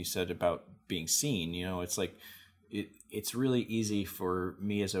something you said about being seen. You know, it's like it's really easy for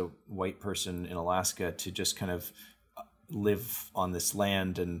me as a white person in Alaska to just kind of live on this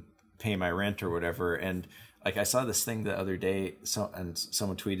land and pay my rent or whatever. And like, I saw this thing the other day, and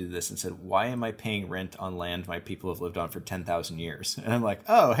someone tweeted this and said, why am I paying rent on land my people have lived on for 10,000 years? And I'm like,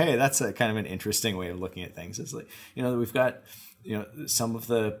 oh, hey, that's a kind of an interesting way of looking at things. It's like, you know, we've got, you know, some of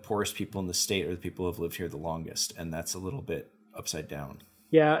the poorest people in the state are the people who have lived here the longest. And that's a little bit upside down.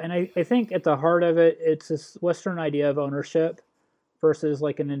 Yeah. And I think at the heart of it, it's this Western idea of ownership versus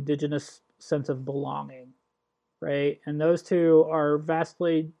like an indigenous sense of belonging, right? And those two are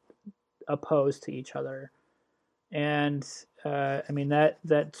vastly opposed to each other. And I mean,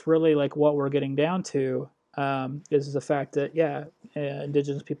 that's really like what we're getting down to, is the fact that,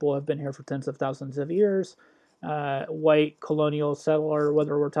 indigenous people have been here for tens of thousands of years. White colonial settler,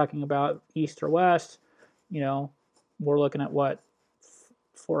 whether we're talking about East or West, you know, we're looking at what,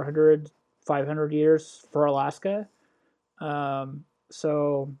 400, 500 years for Alaska.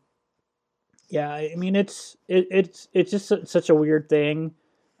 So yeah, I mean, it's just such a weird thing.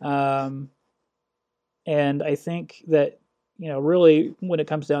 And I think that, you know, really when it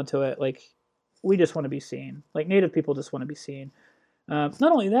comes down to it, like, we just want to be seen. Like, Native people just want to be seen. Not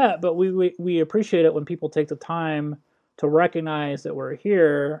only that, but we appreciate it when people take the time to recognize that we're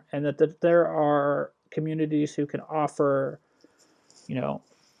here and that there are communities who can offer, you know,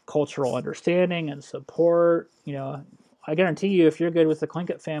 cultural understanding and support. You know, I guarantee you, if you're good with the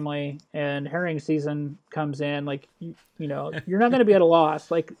Tlingit family and herring season comes in, like, you know, you're not going to be at a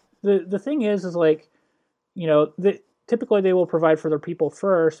loss. Like, the thing is like, you know, typically they will provide for their people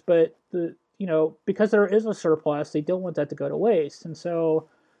first, but because there is a surplus, they don't want that to go to waste. And so,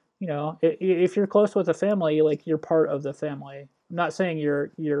 if you're close with a family, like, you're part of the family. I'm not saying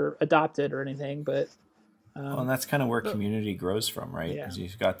you're adopted or anything, but well, and that's kind of where community grows from, right? Yeah. Because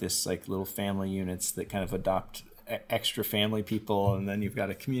you've got this like little family units that kind of adopt extra family people, and then you've got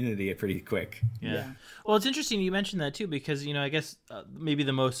a community pretty quick. Yeah. Well, it's interesting you mentioned that too, because I guess maybe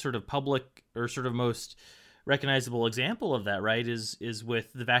the most sort of public or sort of most recognizable example of that, right, is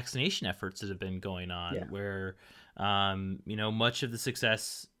with the vaccination efforts that have been going on, where much of the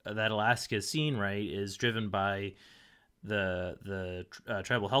success that Alaska has seen, right, is driven by the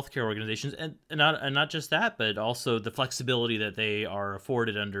tribal healthcare organizations, and not just that, but also the flexibility that they are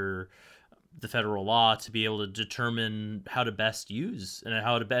afforded under the federal law to be able to determine how to best use and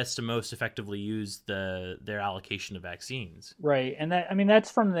how to best and most effectively use their allocation of vaccines. Right. And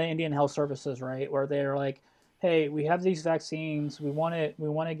that's from the Indian Health Services, right, where they're like, hey, we have these vaccines. We want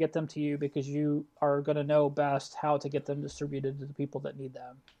to get them to you because you are going to know best how to get them distributed to the people that need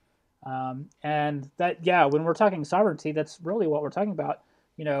them. And that, when we're talking sovereignty, that's really what we're talking about.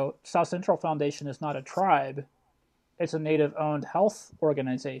 South Central Foundation is not a tribe. It's a Native-owned health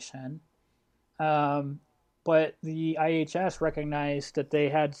organization. But the IHS recognized that they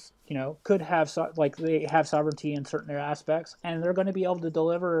had, could have, they have sovereignty in certain aspects, and they're going to be able to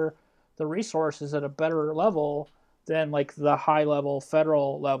deliver the resources at a better level than like the high level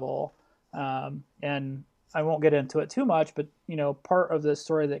federal level. And I won't get into it too much, but part of the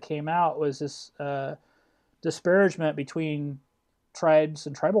story that came out was this disparagement between tribes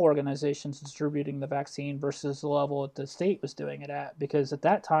and tribal organizations distributing the vaccine versus the level that the state was doing it at. Because at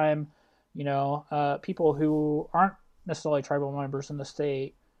that time, people who aren't necessarily tribal members in the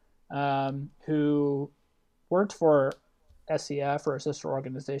state, who worked for SCF or a sister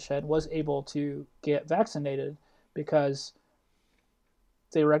organization, was able to get vaccinated because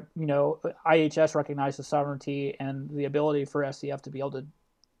they, IHS recognized the sovereignty and the ability for SCF to be able to,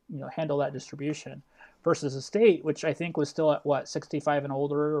 handle that distribution, versus the state, which I think was still at 65 and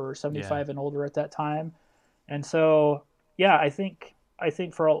older or 75 and older at that time. And so, I think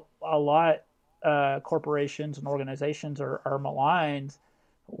for a lot, corporations and organizations are maligned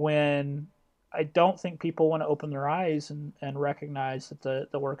when I don't think people want to open their eyes and recognize that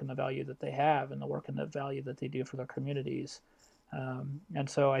the work and the value that they have and the work and the value that they do for their communities. And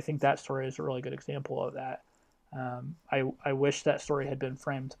so I think that story is a really good example of that. I wish that story had been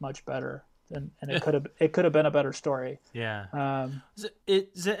framed much better, and it could have been a better story. Yeah. It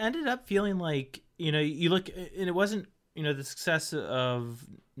ended up feeling like, you look, and it wasn't, the success of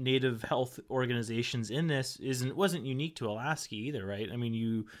Native health organizations in this wasn't unique to Alaska either, right? I mean,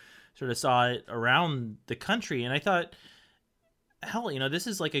 you sort of saw it around the country, and I thought, hell, this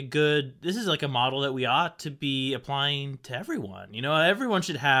is like a model that we ought to be applying to everyone. Everyone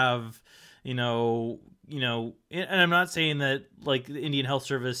should have, and I'm not saying that like the Indian Health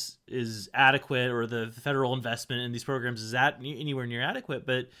Service is adequate or the federal investment in these programs is anywhere near adequate,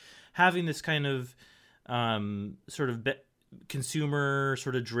 but having this kind of sort of consumer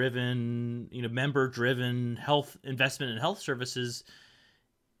sort of driven, member driven health investment in health services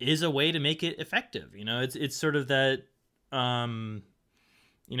is a way to make it effective. It's sort of that,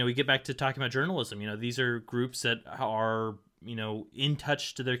 we get back to talking about journalism. These are groups that are, in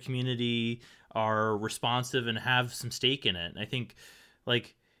touch to their community, are responsive and have some stake in it. And I think,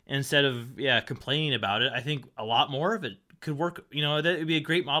 like, instead of complaining about it, I think a lot more of it could work. That would be a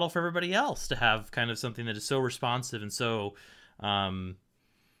great model for everybody else to have kind of something that is so responsive and so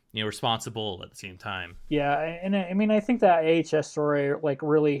responsible at the same time. Yeah, and I mean, I think that AHS story like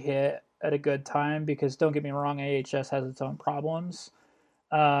really hit at a good time, because don't get me wrong, AHS has its own problems,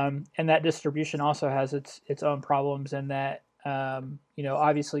 and that distribution also has its own problems in that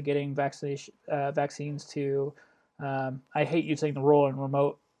obviously getting vaccines to I hate using the rural and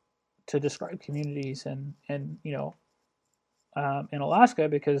remote to describe communities and in Alaska,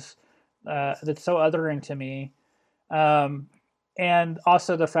 because that's so othering to me. And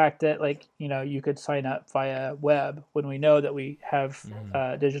also the fact that, like, you could sign up via web when we know that we have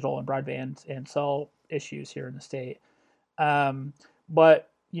digital and broadband and cell issues here in the state. But,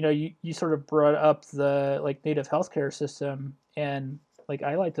 you sort of brought up the, like, native healthcare system. And, like,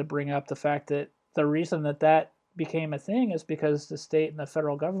 I like to bring up the fact that the reason that became a thing is because the state and the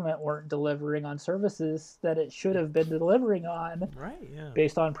federal government weren't delivering on services that it should have been delivering on,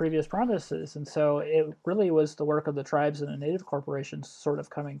 based on previous promises. And so it really was the work of the tribes and the native corporations sort of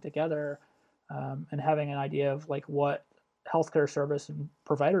coming together, and having an idea of like what healthcare service and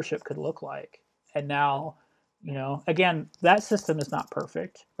providership could look like. And now, again, that system is not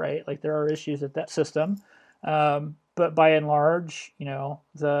perfect, right? Like, there are issues at that system, but by and large,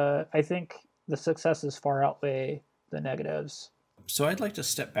 I think the successes far outweigh the negatives. So I'd like to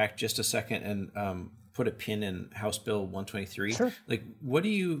step back just a second and put a pin in House Bill 123. Sure. Like, what do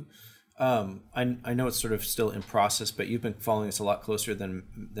you? I know it's sort of still in process, but you've been following this a lot closer than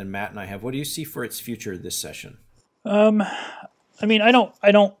Matt and I have. What do you see for its future this session? I mean, I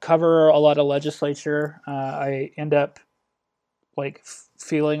don't cover a lot of legislature. I end up like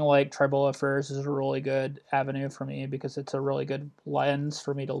feeling like tribal affairs is a really good avenue for me because it's a really good lens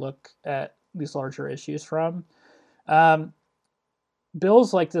for me to look at these larger issues from.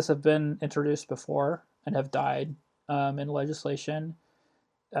 Bills like this have been introduced before and have died in legislation.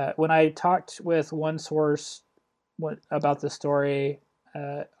 When I talked with one source about the story,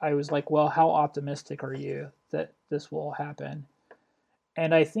 I was like, well, how optimistic are you that this will happen?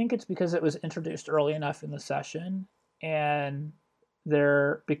 And I think it's because it was introduced early enough in the session, and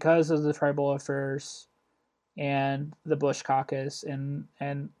because of the tribal affairs and the Bush caucus and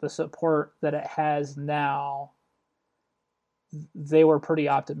the support that it has now, they were pretty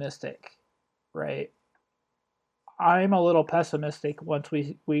optimistic, right? I'm a little pessimistic once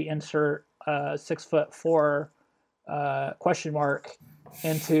we insert a 6'4" question mark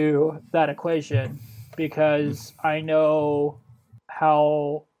into that equation, because I know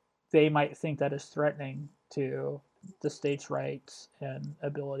how they might think that is threatening to the state's rights and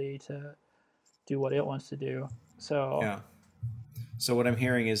ability to do what it wants to do. So yeah. So what I'm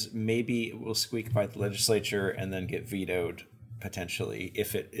hearing is maybe it will squeak by the legislature and then get vetoed potentially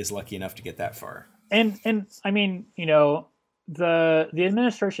if it is lucky enough to get that far. And I mean, you know, the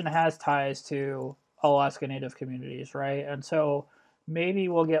administration has ties to Alaska Native communities, right? And so maybe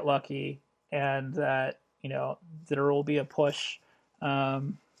we'll get lucky, and that, you know, there will be a push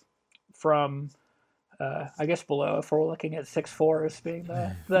from I guess below, if we're looking at 6'4" as being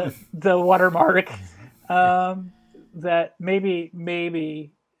the watermark, that maybe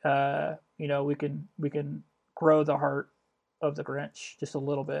you know, we can grow the heart of the Grinch just a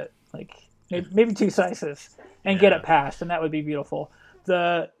little bit, like maybe 2 sizes, and get it passed, and that would be beautiful.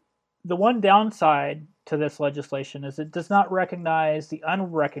 The one downside to this legislation is it does not recognize the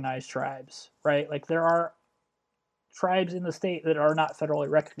unrecognized tribes, right? Like, there are tribes in the state that are not federally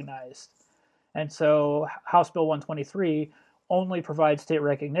recognized. And so House Bill 123 only provides state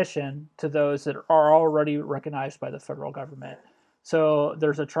recognition to those that are already recognized by the federal government. So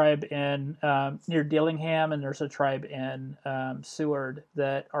there's a tribe in near Dillingham, and there's a tribe in Seward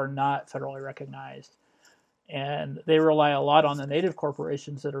that are not federally recognized. And they rely a lot on the native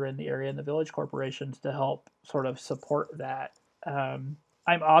corporations that are in the area and the village corporations to help sort of support that. I'm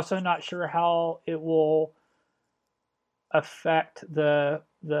also not sure how it will affect the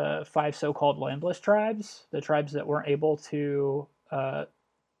 5 so-called landless tribes, the tribes that weren't able to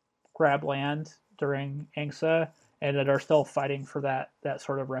grab land during ANCSA, and that are still fighting for that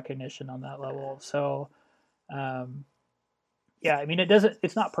sort of recognition on that level. So, yeah, I mean,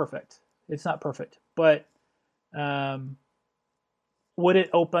 it's not perfect. It's not perfect, but would it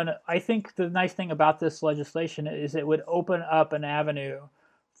open? I think the nice thing about this legislation is it would open up an avenue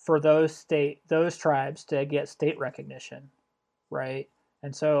for those tribes to get state recognition, right?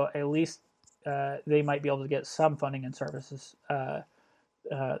 And so at least they might be able to get some funding and services,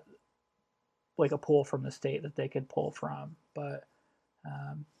 like a pool from the state that they could pull from. But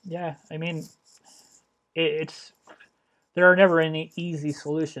yeah, I mean, there are never any easy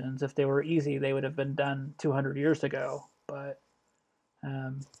solutions. If they were easy, they would have been done 200 years ago. But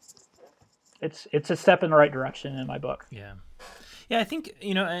it's a step in the right direction in my book. Yeah. Yeah, I think,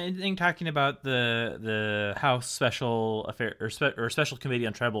 you know, I think talking about the House Special Affair or Special Committee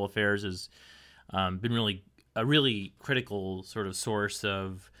on Tribal Affairs has been really a really critical sort of source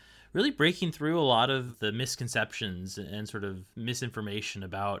of really breaking through a lot of the misconceptions and sort of misinformation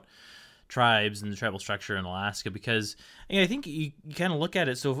about tribes and the tribal structure in Alaska, because, you know, I think you kind of look at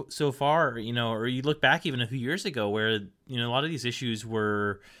it so far, you know, or you look back even a few years ago where, you know, a lot of these issues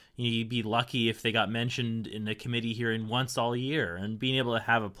were, you'd be lucky if they got mentioned in a committee hearing once all year, and being able to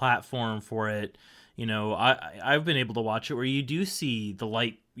have a platform for it. You know, I've been able to watch it where you do see the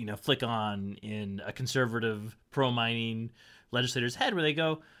light, you know, flick on in a conservative pro-mining legislator's head, where they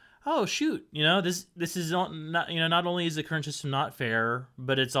go, oh shoot, you know, this is not, you know, not only is the current system not fair,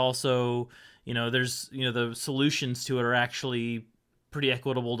 but it's also, you know, there's, you know, the solutions to it are actually pretty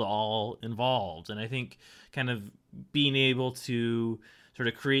equitable to all involved. And I think kind of being able to sort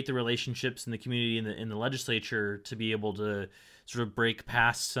of create the relationships in the community, in the legislature, to be able to sort of break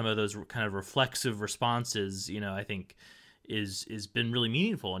past some of those kind of reflexive responses, you know, I think is been really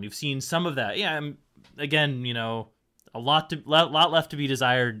meaningful. And you've seen some of that. Yeah, again, you know, a lot left to be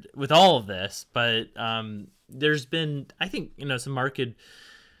desired with all of this, but there's been, I think, you know, some marked,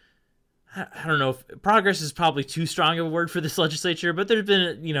 I don't know if progress is probably too strong of a word for this legislature, but there's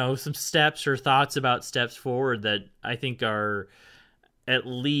been, some steps or thoughts about steps forward that I think are at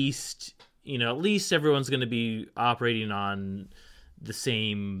least, at least everyone's going to be operating on the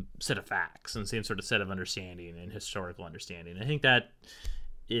same set of facts and same sort of set of understanding and historical understanding. I think that's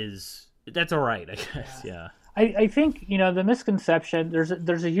all right, I guess. Yeah. I think, the misconception,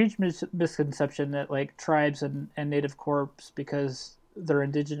 there's a huge misconception that like tribes and native corps, because they're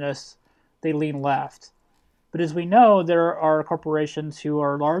indigenous, they lean left. But as we know, there are corporations who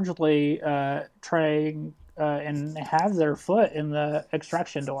are largely trying and have their foot in the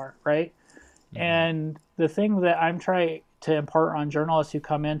extraction door, right? Mm-hmm. And the thing that I'm trying to impart on journalists who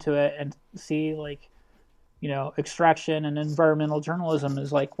come into it and see like, extraction and environmental journalism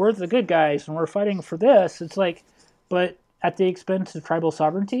is like, we're the good guys and we're fighting for this. It's like, but at the expense of tribal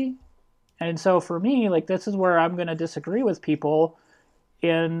sovereignty. And so for me, like, this is where I'm going to disagree with people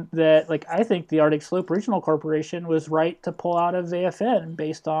in that, like, I think the Arctic Slope Regional Corporation was right to pull out of AFN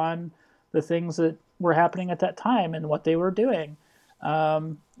based on the things that were happening at that time and what they were doing.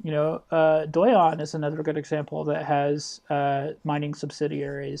 Doyon is another good example that has mining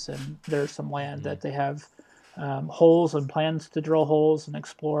subsidiaries, and there's some land that they have holes and plans to drill holes and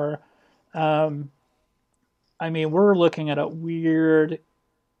explore. We're looking at a weird,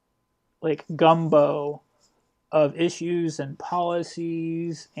 like, gumbo of issues and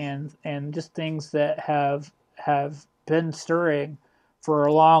policies and just things that have been stirring for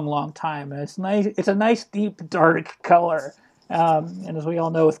a long, long time. And it's nice. It's a nice, deep, dark color. And as we all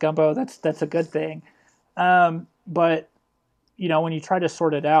know with gumbo, that's a good thing. But when you try to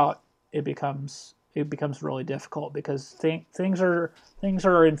sort it out, it becomes really difficult because things are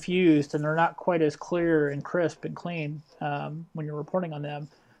infused and they're not quite as clear and crisp and clean when you're reporting on them.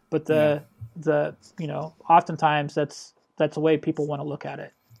 But oftentimes that's the way people want to look at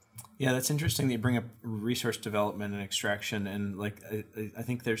it. Yeah, that's interesting that you bring up resource development and extraction, and like I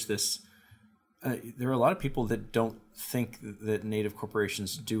think there's this. There are a lot of people that don't think that native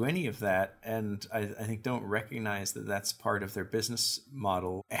corporations do any of that, and I think don't recognize that that's part of their business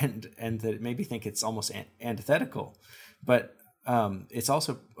model, and that maybe think it's almost antithetical. But it's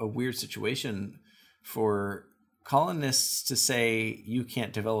also a weird situation for colonists to say you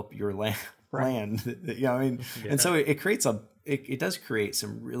can't develop your land. Right. And so it creates it does create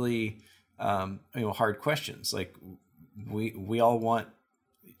some really hard questions. Like we all want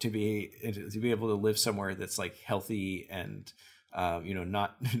to be able to live somewhere that's like healthy and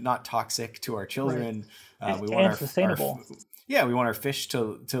not toxic to our children. Right. We want sustainable. We want our fish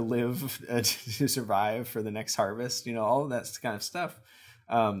to live to survive for the next harvest. All of that kind of stuff.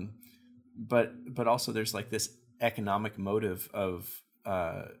 But also there's like this economic motive of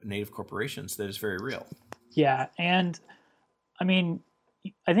native corporations that is very real. Yeah, and I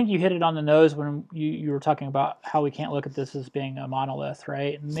think you hit it on the nose when you were talking about how we can't look at this as being a monolith,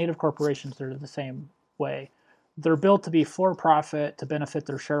 right? And native corporations are the same way. They're built to be for profit to benefit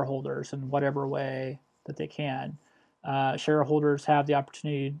their shareholders in whatever way that they can. Shareholders have the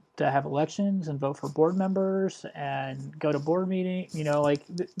opportunity to have elections and vote for board members and go to board meeting.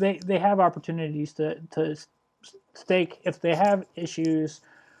 They have opportunities to stake if they have issues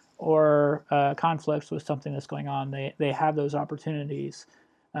or conflicts with something that's going on. They have those opportunities.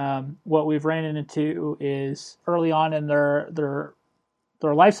 What we've ran into is early on in their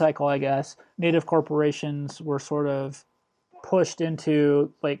life cycle, I guess, native corporations were sort of pushed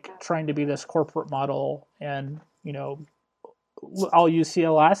into like trying to be this corporate model. And I'll use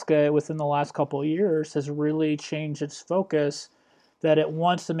Alaska within the last couple of years has really changed its focus, that it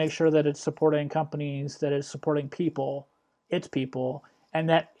wants to make sure that it's supporting companies, that it's supporting its people, and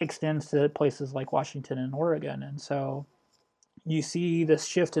that extends to places like Washington and Oregon. And so you see this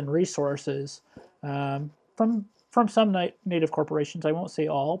shift in resources from some native corporations. I won't say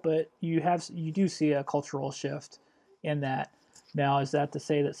all, but you do see a cultural shift in that. Now, is that to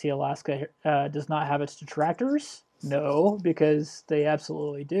say that Alaska does not have its detractors? No, because they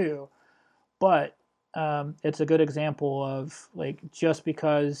absolutely do. But it's a good example of like, just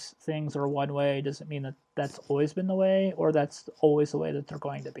because things are one way doesn't mean that that's always been the way, or that's always the way that they're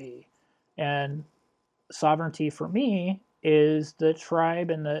going to be. And sovereignty for me is the tribe,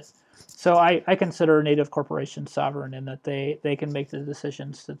 and so I consider native corporations sovereign in that they can make the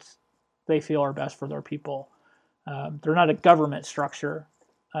decisions that they feel are best for their people. They're not a government structure,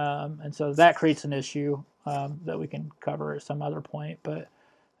 and so that creates an issue that we can cover at some other point. But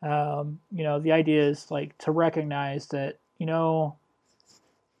the idea is like to recognize that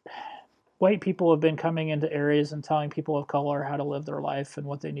white people have been coming into areas and telling people of color how to live their life and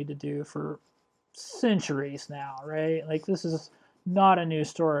what they need to do for centuries now, right? Like, this is not a new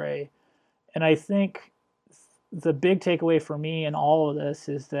story. And I think the big takeaway for me in all of this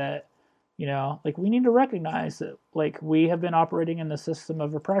is that, like we need to recognize that like we have been operating in the system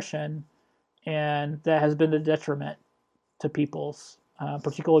of oppression, and that has been a detriment to peoples,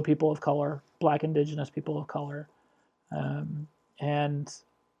 particularly people of color, Black, Indigenous people of color. And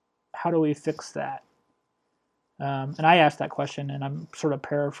how do we fix that? And I asked that question, and I'm sort of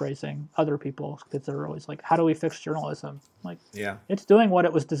paraphrasing other people because they're always like, how do we fix journalism? Like, Yeah. It's doing what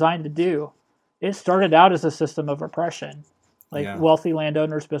it was designed to do. It started out as a system of oppression. Like wealthy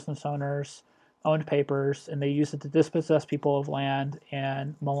landowners, business owners owned papers, and they used it to dispossess people of land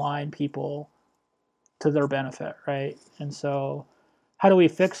and malign people to their benefit, right? And so how do we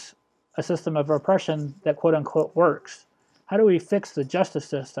fix a system of oppression that quote unquote works? How do we fix the justice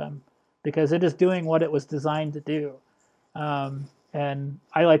system? Because it is doing what it was designed to do. And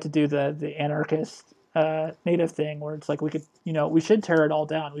I like to do the anarchist native thing where it's like we should tear it all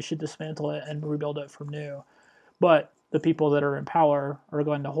down. We should dismantle it and rebuild it from new. But the people that are in power are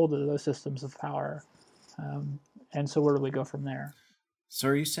going to hold to those systems of power. And so where do we go from there? So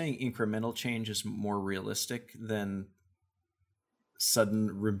are you saying incremental change is more realistic than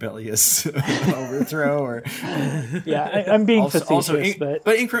sudden rebellious overthrow? Or yeah, I'm being facetious, but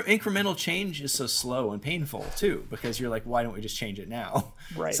incremental change is so slow and painful too, because you're like, why don't we just change it now?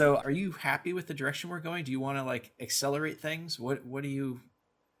 Right. So are you happy with the direction we're going? Do you want to like accelerate things? What do you...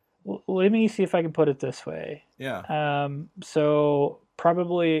 Well, let me see if I can put it this way. Yeah. So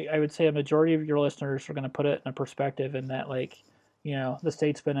probably I would say a majority of your listeners are going to put it in a perspective in that, like, the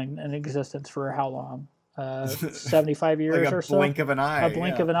state's been in existence for how long? 75 years like or so? A blink of an eye. A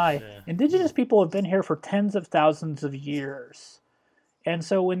blink of an eye. Yeah. Indigenous people have been here for tens of thousands of years. And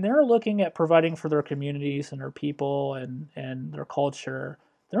so when they're looking at providing for their communities and their people and their culture,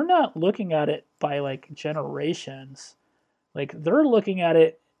 they're not looking at it by like generations. Like they're looking at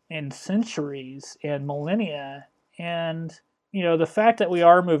it in centuries and millennia. And, the fact that we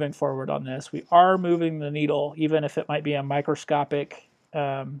are moving forward on this, we are moving the needle, even if it might be a microscopic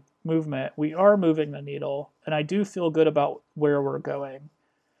movement, we are moving the needle. And I do feel good about where we're going.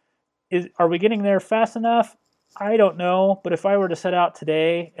 Are we getting there fast enough? I don't know. But if I were to set out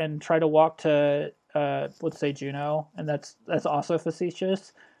today and try to walk to, let's say Juneau, and that's also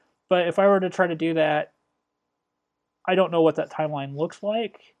facetious, but if I were to try to do that, I don't know what that timeline looks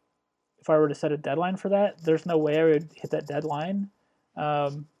like. If I were to set a deadline for that, there's no way I would hit that deadline.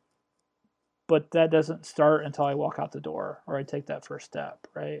 But that doesn't start until I walk out the door or I take that first step,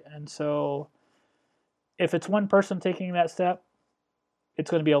 right? And so if it's one person taking that step, it's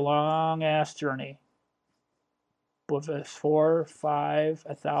going to be a long-ass journey. But if it's 4, 5,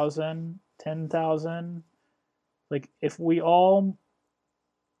 1,000, 10,000, like if we all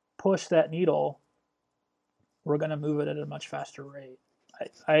push that needle, we're going to move it at a much faster rate.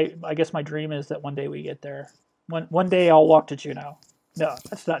 I guess my dream is that one day we get there. One day I'll walk to Juneau. No,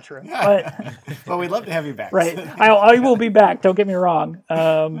 that's not true. But well, we'd love to have you back. Right. I will be back. Don't get me wrong.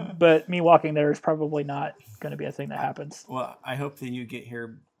 But me walking there is probably not going to be a thing that happens. Well, I hope that you get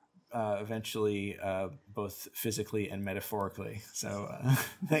here eventually, both physically and metaphorically. So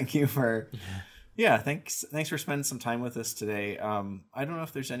thank you for... Yeah, thanks for spending some time with us today. I don't know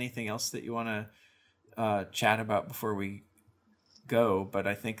if there's anything else that you want to chat about before we go, but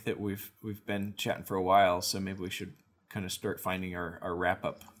I think that we've been chatting for a while, so maybe we should kind of start finding our wrap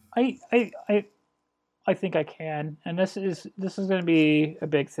up. I think I can, and this is going to be a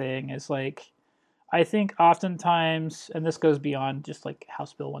big thing. Is like, I think oftentimes, and this goes beyond just like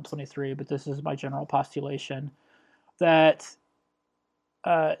House Bill 123, but this is my general postulation that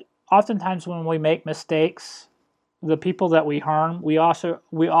oftentimes when we make mistakes, the people that we harm, we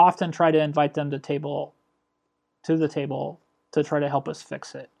often try to invite them to the table to try to help us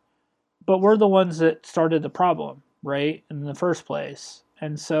fix it. But we're the ones that started the problem, right, in the first place.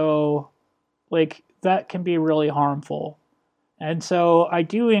 And so, like, that can be really harmful. And so I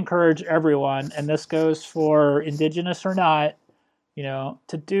do encourage everyone, and this goes for Indigenous or not,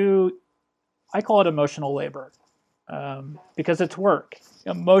 to do, I call it emotional labor, because it's work.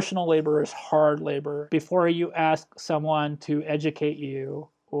 Emotional labor is hard labor. Before you ask someone to educate you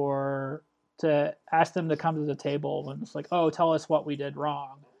or to ask them to come to the table when it's like, oh, tell us what we did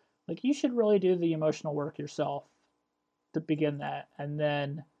wrong. Like, you should really do the emotional work yourself to begin that, and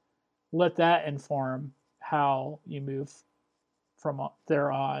then let that inform how you move from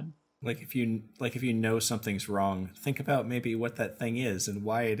there on. Like if you know something's wrong, think about maybe what that thing is and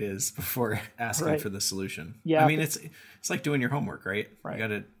why it is before asking for the solution. Yeah, I mean, it's like doing your homework, right? Right. You got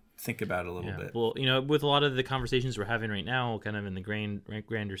to think about it a little bit. Well, with a lot of the conversations we're having right now, kind of in the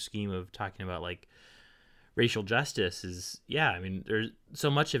grander scheme of talking about like racial justice is, I mean, there's so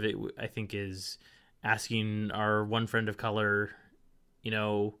much of it, I think, is asking our one friend of color,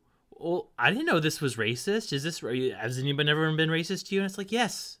 well, I didn't know this was racist. Has anybody ever been racist to you? And it's like,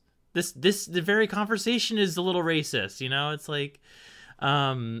 yes, the very conversation is a little racist. It's like,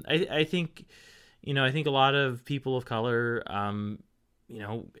 I think, I think a lot of people of color,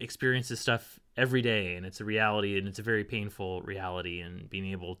 experience this stuff every day, and it's a reality, and it's a very painful reality, and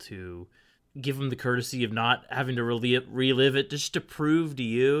being able to give them the courtesy of not having to relive it just to prove to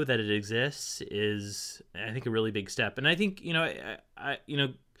you that it exists is, I think, a really big step. And I think, I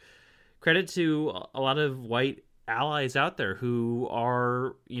credit to a lot of white allies out there who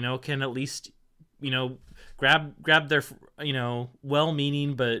are, can at least, grab their,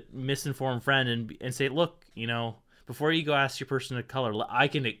 well-meaning but misinformed friend and say, look, before you go ask your person of color, I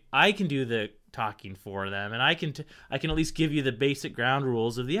can do the talking for them, and I can at least give you the basic ground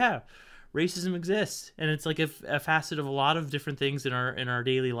rules of racism exists, and it's like a facet of a lot of different things in our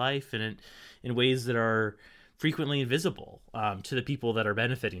daily life, and in ways that are frequently invisible to the people that are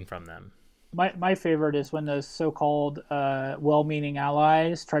benefiting from them. My favorite is when those so-called well-meaning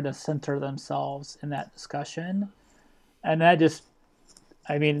allies try to center themselves in that discussion, and that just,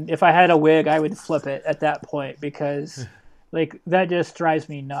 I mean, if I had a wig, I would flip it at that point, because like that just drives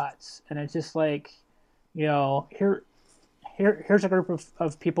me nuts. And it's just like, here's a group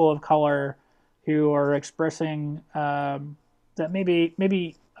of people of color who are expressing that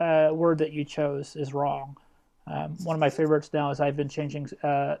maybe a word that you chose is wrong. One of my favorites now is I've been changing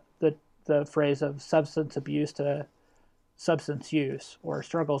the phrase of substance abuse to substance use, or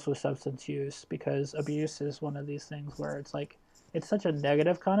struggles with substance use, because abuse is one of these things where it's like, it's such a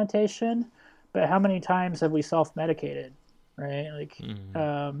negative connotation, but how many times have we self-medicated, right? Like,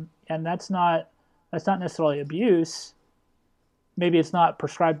 and that's not necessarily abuse. Maybe it's not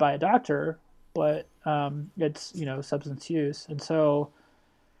prescribed by a doctor, but it's, substance use. And so,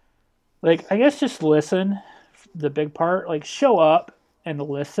 like, I guess just listen, the big part, like, show up and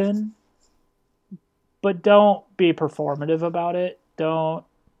listen, but don't be performative about it. Don't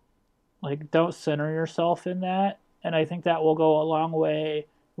center yourself in that. And I think that will go a long way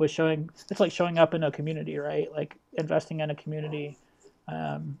with it's like showing up in a community, right? Like investing in a community,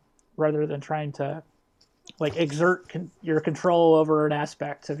 rather than trying to like exert your control over an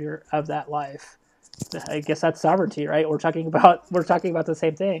aspect of that life. I guess that's sovereignty, right? We're talking about the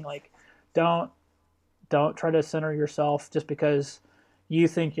same thing. Like, don't try to center yourself just because you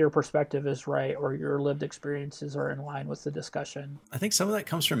think your perspective is right or your lived experiences are in line with the discussion. I think some of that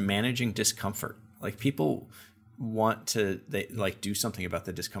comes from managing discomfort. Like, people want to do something about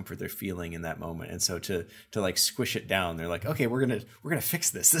the discomfort they're feeling in that moment, and so to like squish it down, they're like, okay, we're gonna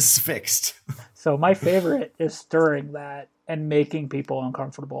fix this is fixed. So my favorite is stirring that and making people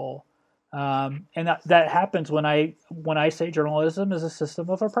uncomfortable, and that happens when I say journalism is a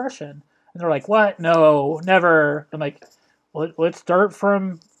system of oppression, and they're like, what? No, never. I'm like, let's start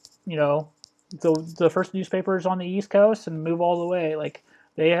from the first newspapers on the East Coast and move all the way. Like,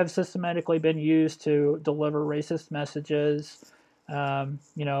 they have systematically been used to deliver racist messages, and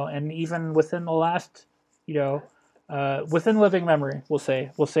even within the last, within living memory, we'll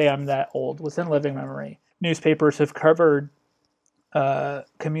say I'm that old. Within living memory, newspapers have covered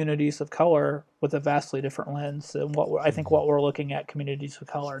communities of color with a vastly different lens than what we're looking at communities of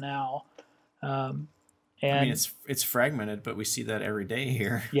color now. And I mean, it's fragmented, but we see that every day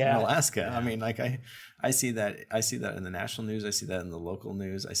here in Alaska. Yeah. I mean, like I see that in the national news. I see that in the local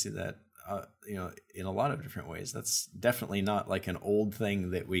news. I see that, in a lot of different ways. That's definitely not like an old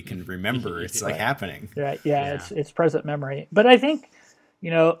thing that we can remember. It's like happening. Right. Yeah. It's present memory. But I think,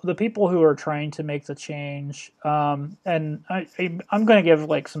 the people who are trying to make the change, and I'm going to give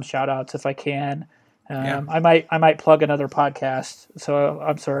like some shout outs if I can. I might plug another podcast, so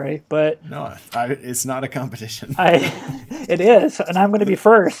I'm sorry, but no, it's not a competition. It is, and I'm going to be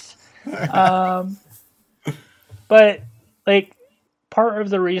first. But like, part of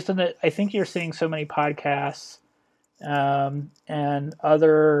the reason that I think you're seeing so many podcasts and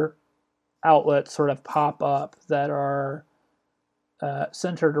other outlets sort of pop up that are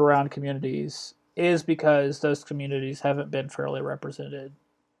centered around communities is because those communities haven't been fairly represented.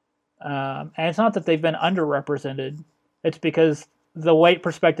 And it's not that they've been underrepresented. It's because the white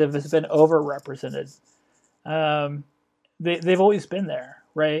perspective has been overrepresented. They've always been there,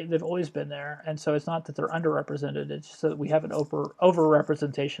 right? They've always been there. And so it's not that they're underrepresented. It's just that we have an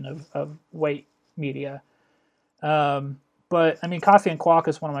overrepresentation of white media. But I mean, Coffee and Quack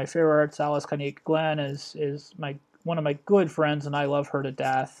is one of my favorites. Alice Kanique Glenn is one of my good friends, and I love her to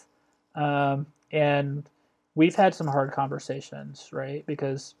death. And we've had some hard conversations, right?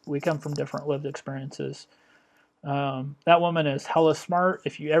 Because we come from different lived experiences. That woman is hella smart.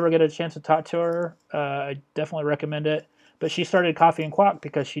 If you ever get a chance to talk to her, I definitely recommend it. But she started Coffee and Quack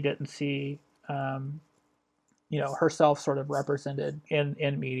because she didn't see, herself sort of represented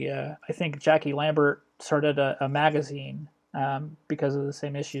in media. I think Jackie Lambert started a magazine because of the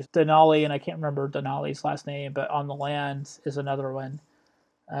same issues. Denali, and I can't remember Denali's last name, but On the Land is another one.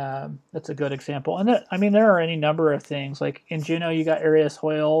 That's a good example. And there are any number of things. Like in Juneau, you got Arias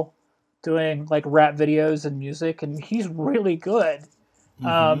Hoyle doing like rap videos and music, and he's really good.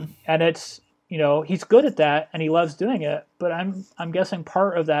 And it's, he's good at that and he loves doing it. But I'm guessing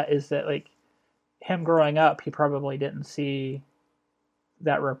part of that is that like him growing up, he probably didn't see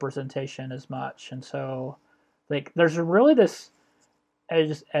that representation as much. And so like there's really this,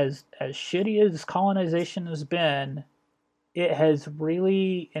 as shitty as colonization has been, it has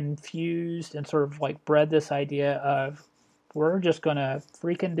really infused and sort of like bred this idea of we're just going to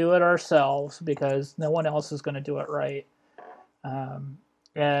freaking do it ourselves because no one else is going to do it right.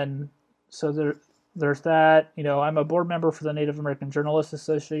 And so there's that. I'm a board member for the Native American Journalists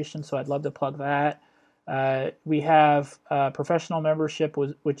Association, so I'd love to plug that. We have professional membership,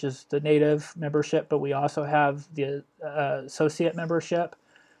 which is the Native membership, but we also have the associate membership,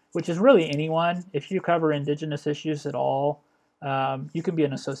 which is really anyone. If you cover Indigenous issues at all, you can be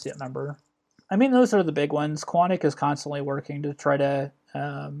an associate member. I mean, those are the big ones. Quantic is constantly working to try to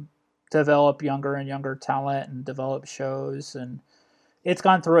develop younger and younger talent and develop shows. And it's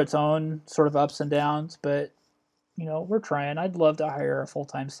gone through its own sort of ups and downs, but, we're trying. I'd love to hire a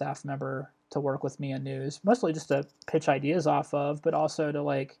full-time staff member to work with me in news, mostly just to pitch ideas off of, but also to,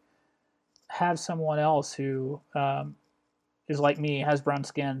 like, have someone else who is like me, has brown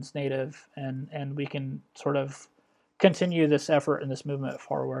skins, Native, and we can sort of continue this effort and this movement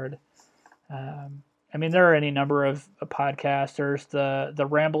forward. There are any number of podcasts. There's the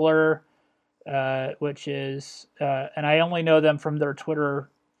Rambler, which is, and I only know them from their Twitter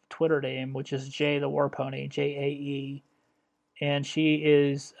name, which is Jay the War Pony, Jae, and she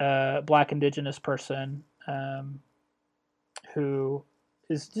is a Black Indigenous person who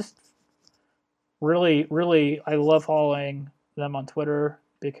is just really, really. I love following them on Twitter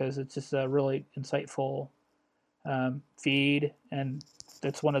because it's just a really insightful feed, and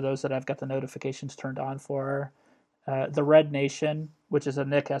it's one of those that I've got the notifications turned on for. The Red Nation, which is a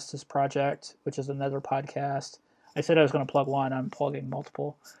Nick Estes project, which is another podcast. I said I was going to plug one. I'm plugging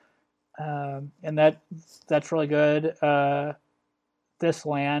multiple. And that's really good. This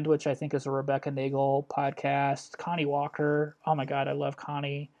Land, which I think is a Rebecca Nagel podcast. Connie Walker. Oh my God, I love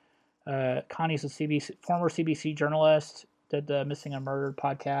Connie. Connie's a former CBC journalist, did the Missing and Murdered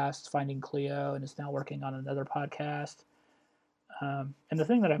podcast, Finding Cleo, and is now working on another podcast. And the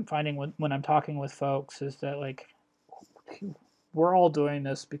thing that I'm finding when I'm talking with folks is that, like, we're all doing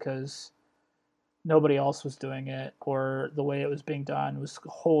this because nobody else was doing it, or the way it was being done was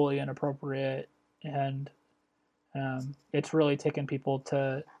wholly inappropriate. And it's really taken people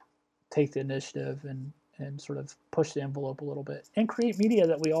to take the initiative and sort of push the envelope a little bit and create media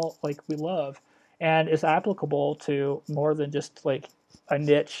that we love and is applicable to more than just like a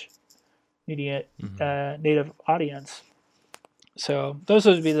niche media Native audience. So those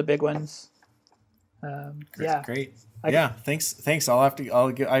would be the big ones. Great. Thanks.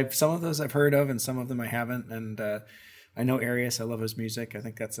 Some of those I've heard of and some of them I haven't. And I know Arias. I love his music. I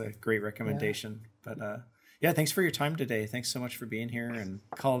think that's a great recommendation. Yeah. But thanks for your time today. Thanks so much for being here, and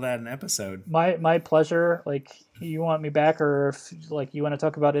call that an episode. My pleasure. Like, you want me back, or if like you want to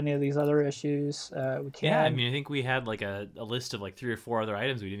talk about any of these other issues, we can. Yeah, I think we had like a list of like 3 or 4 other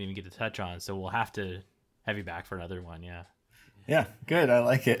items we didn't even get to touch on, so we'll have to have you back for another one. Yeah. Yeah, good. I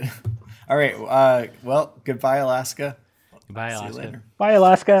like it. All right. Well, goodbye, Alaska. Goodbye, Alaska. See you later. Bye,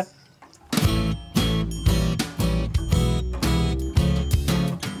 Alaska.